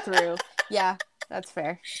 through and through. Yeah, that's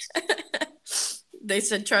fair. They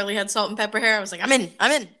said Charlie had salt and pepper hair. I was like, I'm in.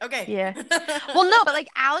 Okay. Yeah. Well, no, but like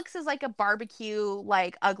Alex is like a barbecue,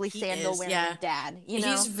 like ugly He sandal is, wearing yeah. dad. You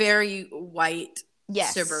know, He's very white,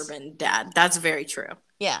 yes, suburban dad. That's very true.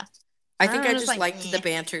 Yeah. I think I just just like, liked the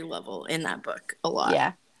banter level in that book a lot.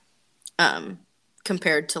 Yeah.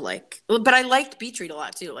 Compared to like, but I liked Beach Read a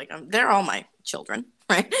lot too. Like, they're all my children,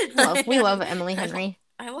 right? We love Emily Henry.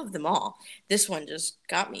 I love them all. This one just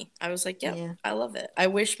got me. I was like, Yeah. I love it. I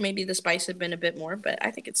wish maybe the spice had been a bit more, but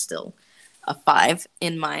I think it's still a 5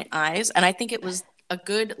 in my eyes, and I think it was a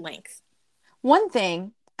good length. One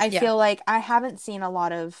thing I feel like I haven't seen a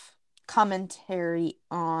lot of commentary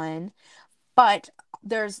on, but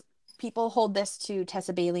there's people hold this to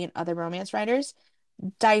Tessa Bailey and other romance writers.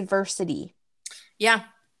 Diversity. Yeah.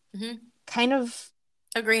 Kind of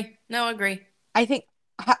Agree. No, agree. I think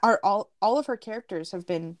are all of her characters have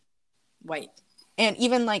been White. And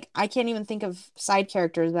even like I can't even think of side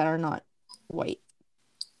characters that are not white.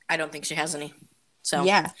 I don't think she has any. So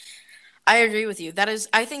yeah. I agree with you. That is,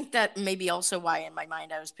 I think that maybe also why in my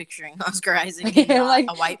mind I was picturing Oscar Isaac and not like,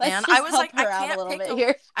 a white let's man. just I was help like, her out a little bit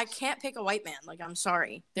here. I can't pick a white man. Like, I'm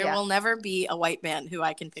sorry. There Yeah. will never be a white man who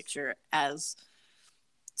I can picture as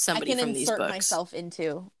somebody from these books. I can insert myself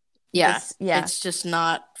into. Yeah. This, yeah. It's just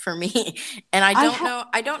not for me. And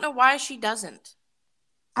I don't know why she doesn't.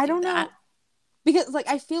 I don't know. Because like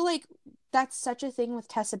I feel like that's such a thing with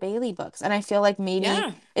Tessa Bailey books. And I feel like maybe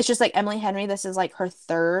it's just like Emily Henry, this is like her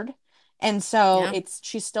third. And so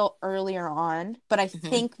she's still earlier on. But I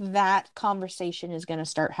think that conversation is gonna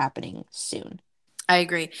start happening soon. I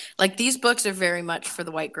agree. Like, these books are very much for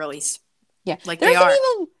the white girlies. Yeah. Like, there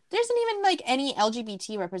isn't even like any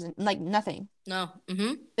LGBT like nothing. No.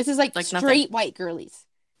 This is like straight nothing. white girlies.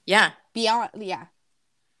 Yeah. Beyond, yeah.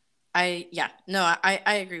 I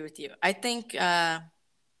agree with you. I think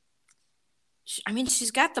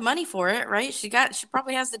she's got the money for it, right? She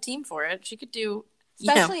probably has the team for it. She could do,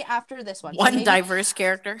 especially after this one. One diverse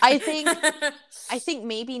character. I think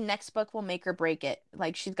maybe next book will make or break it.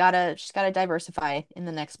 Like she's gotta diversify in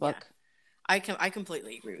the next book. Yeah. I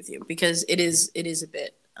completely agree with you because it is a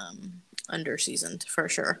bit underseasoned for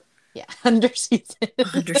sure. Yeah,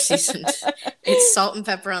 underseasoned. It's salt and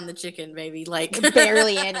pepper on the chicken, baby. Like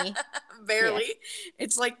barely any. Barely. Yeah.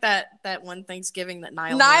 It's like that one Thanksgiving that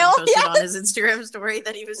Niall posted on his Instagram story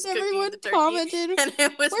that he was cooking the turkey. Commented, and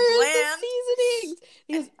it was bland. The seasonings?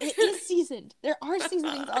 Because it is seasoned. There are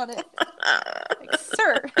seasonings on it. Like,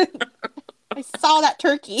 sir, I saw that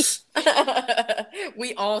turkey.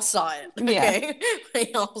 We all saw it. Yeah. Okay?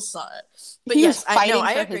 We all saw it. But yes,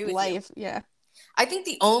 I agree with life. You. Yeah. I think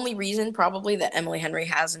the only reason probably that Emily Henry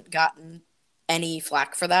hasn't gotten any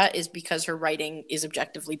flack for that is because her writing is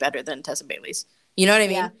objectively better than Tessa Bailey's. You know what I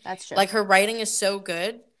mean? Yeah, that's true. Like, her writing is so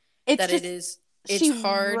good it's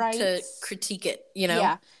hard to critique it, you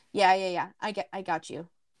know? Yeah. I got you.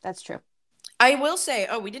 That's true. I will say,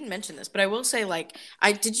 we didn't mention this, but I will say, like,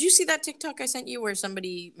 did you see that TikTok I sent you where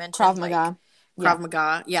somebody mentioned Krav Maga? Krav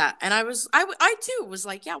Maga, yeah. And I too was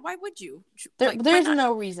like, yeah, why would you? There's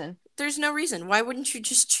no reason. There's no reason. Why wouldn't you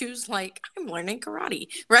just choose, like, I'm learning karate,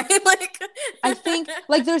 right? Like, I think,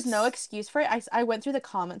 like, there's no excuse for it. I went through the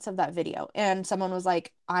comments of that video, and someone was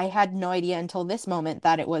like, I had no idea until this moment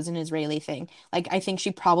that it was an Israeli thing. Like, I think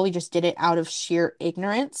she probably just did it out of sheer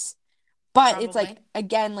ignorance. But It's like,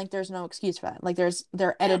 again, like, there's no excuse for that. Like, there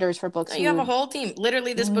are editors for books. You have a whole team.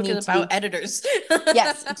 Literally, this book is about editors.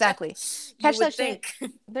 Yes, exactly. Catch that shit.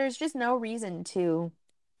 There's just no reason to,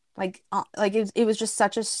 like it was just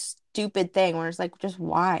such a stupid thing where it's like, just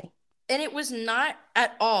why? And it was not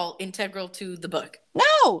at all integral to the book.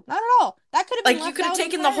 No, not at all. That could have been like, you could have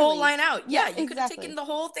taken the whole line out. Yeah, you could have exactly. taken the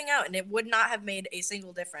whole thing out, and it would not have made a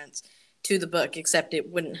single difference to the book, except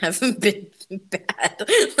it wouldn't have been bad.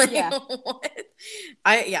 Like, what?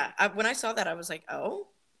 When I saw that, I was like, oh,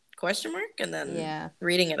 question mark? And then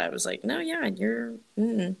reading it, I was like, no, you're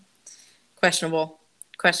questionable.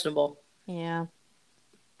 Yeah.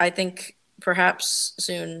 I think perhaps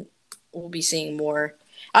soon we'll be seeing more.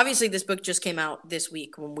 Obviously, this book just came out this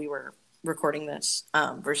week when we were recording this,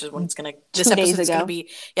 versus when it's gonna. This episode's gonna be.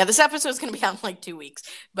 Yeah, this episode's gonna be out in like 2 weeks.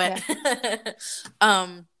 But,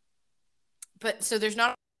 but so there's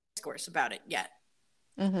not a discourse about it yet,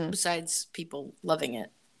 besides people loving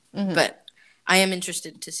it. But I am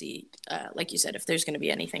interested to see, like you said, if there's going to be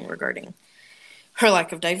anything regarding her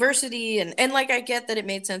lack of diversity, and like I get that it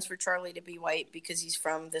made sense for Charlie to be white because he's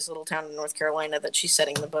from this little town in North Carolina that she's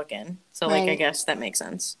setting the book in. So like I guess that makes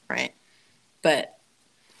sense, right? But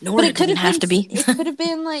Nora it could didn't have to be. It could have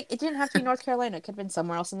been like, it didn't have to be North Carolina. It could have been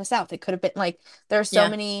somewhere else in the South. It could have been like, there are so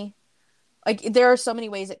many, like there are so many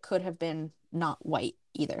ways it could have been not white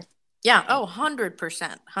either. Yeah. Oh, 100%.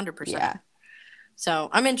 100%. Yeah. So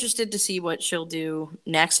I'm interested to see what she'll do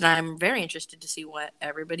next, and I'm very interested to see what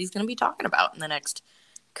everybody's going to be talking about in the next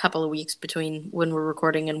couple of weeks between when we're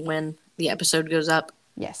recording and when the episode goes up.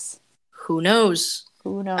 Yes. Who knows?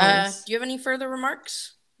 Who knows? Do you have any further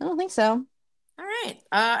remarks? I don't think so. All right.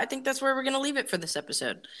 I think that's where we're going to leave it for this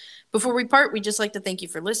episode. Before we part, we'd just like to thank you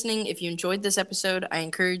for listening. If you enjoyed this episode, I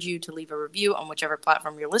encourage you to leave a review on whichever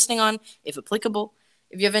platform you're listening on, if applicable.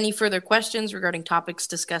 If you have any further questions regarding topics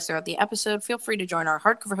discussed throughout the episode, feel free to join our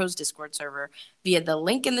Hardcover Hose Discord server via the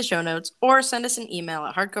link in the show notes, or send us an email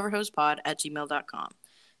at hardcoverhosepod@gmail.com.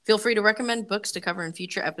 Feel free to recommend books to cover in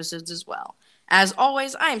future episodes as well. As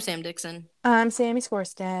always, I am Sam Dixon. I'm Sammy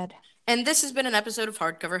Skorstad. And this has been an episode of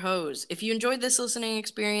Hardcover Hose. If you enjoyed this listening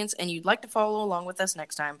experience and you'd like to follow along with us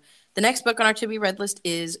next time, the next book on our to-be-read list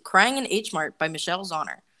is Crying in H Mart by Michelle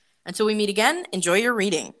Zauner. Until we meet again, enjoy your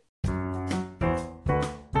reading.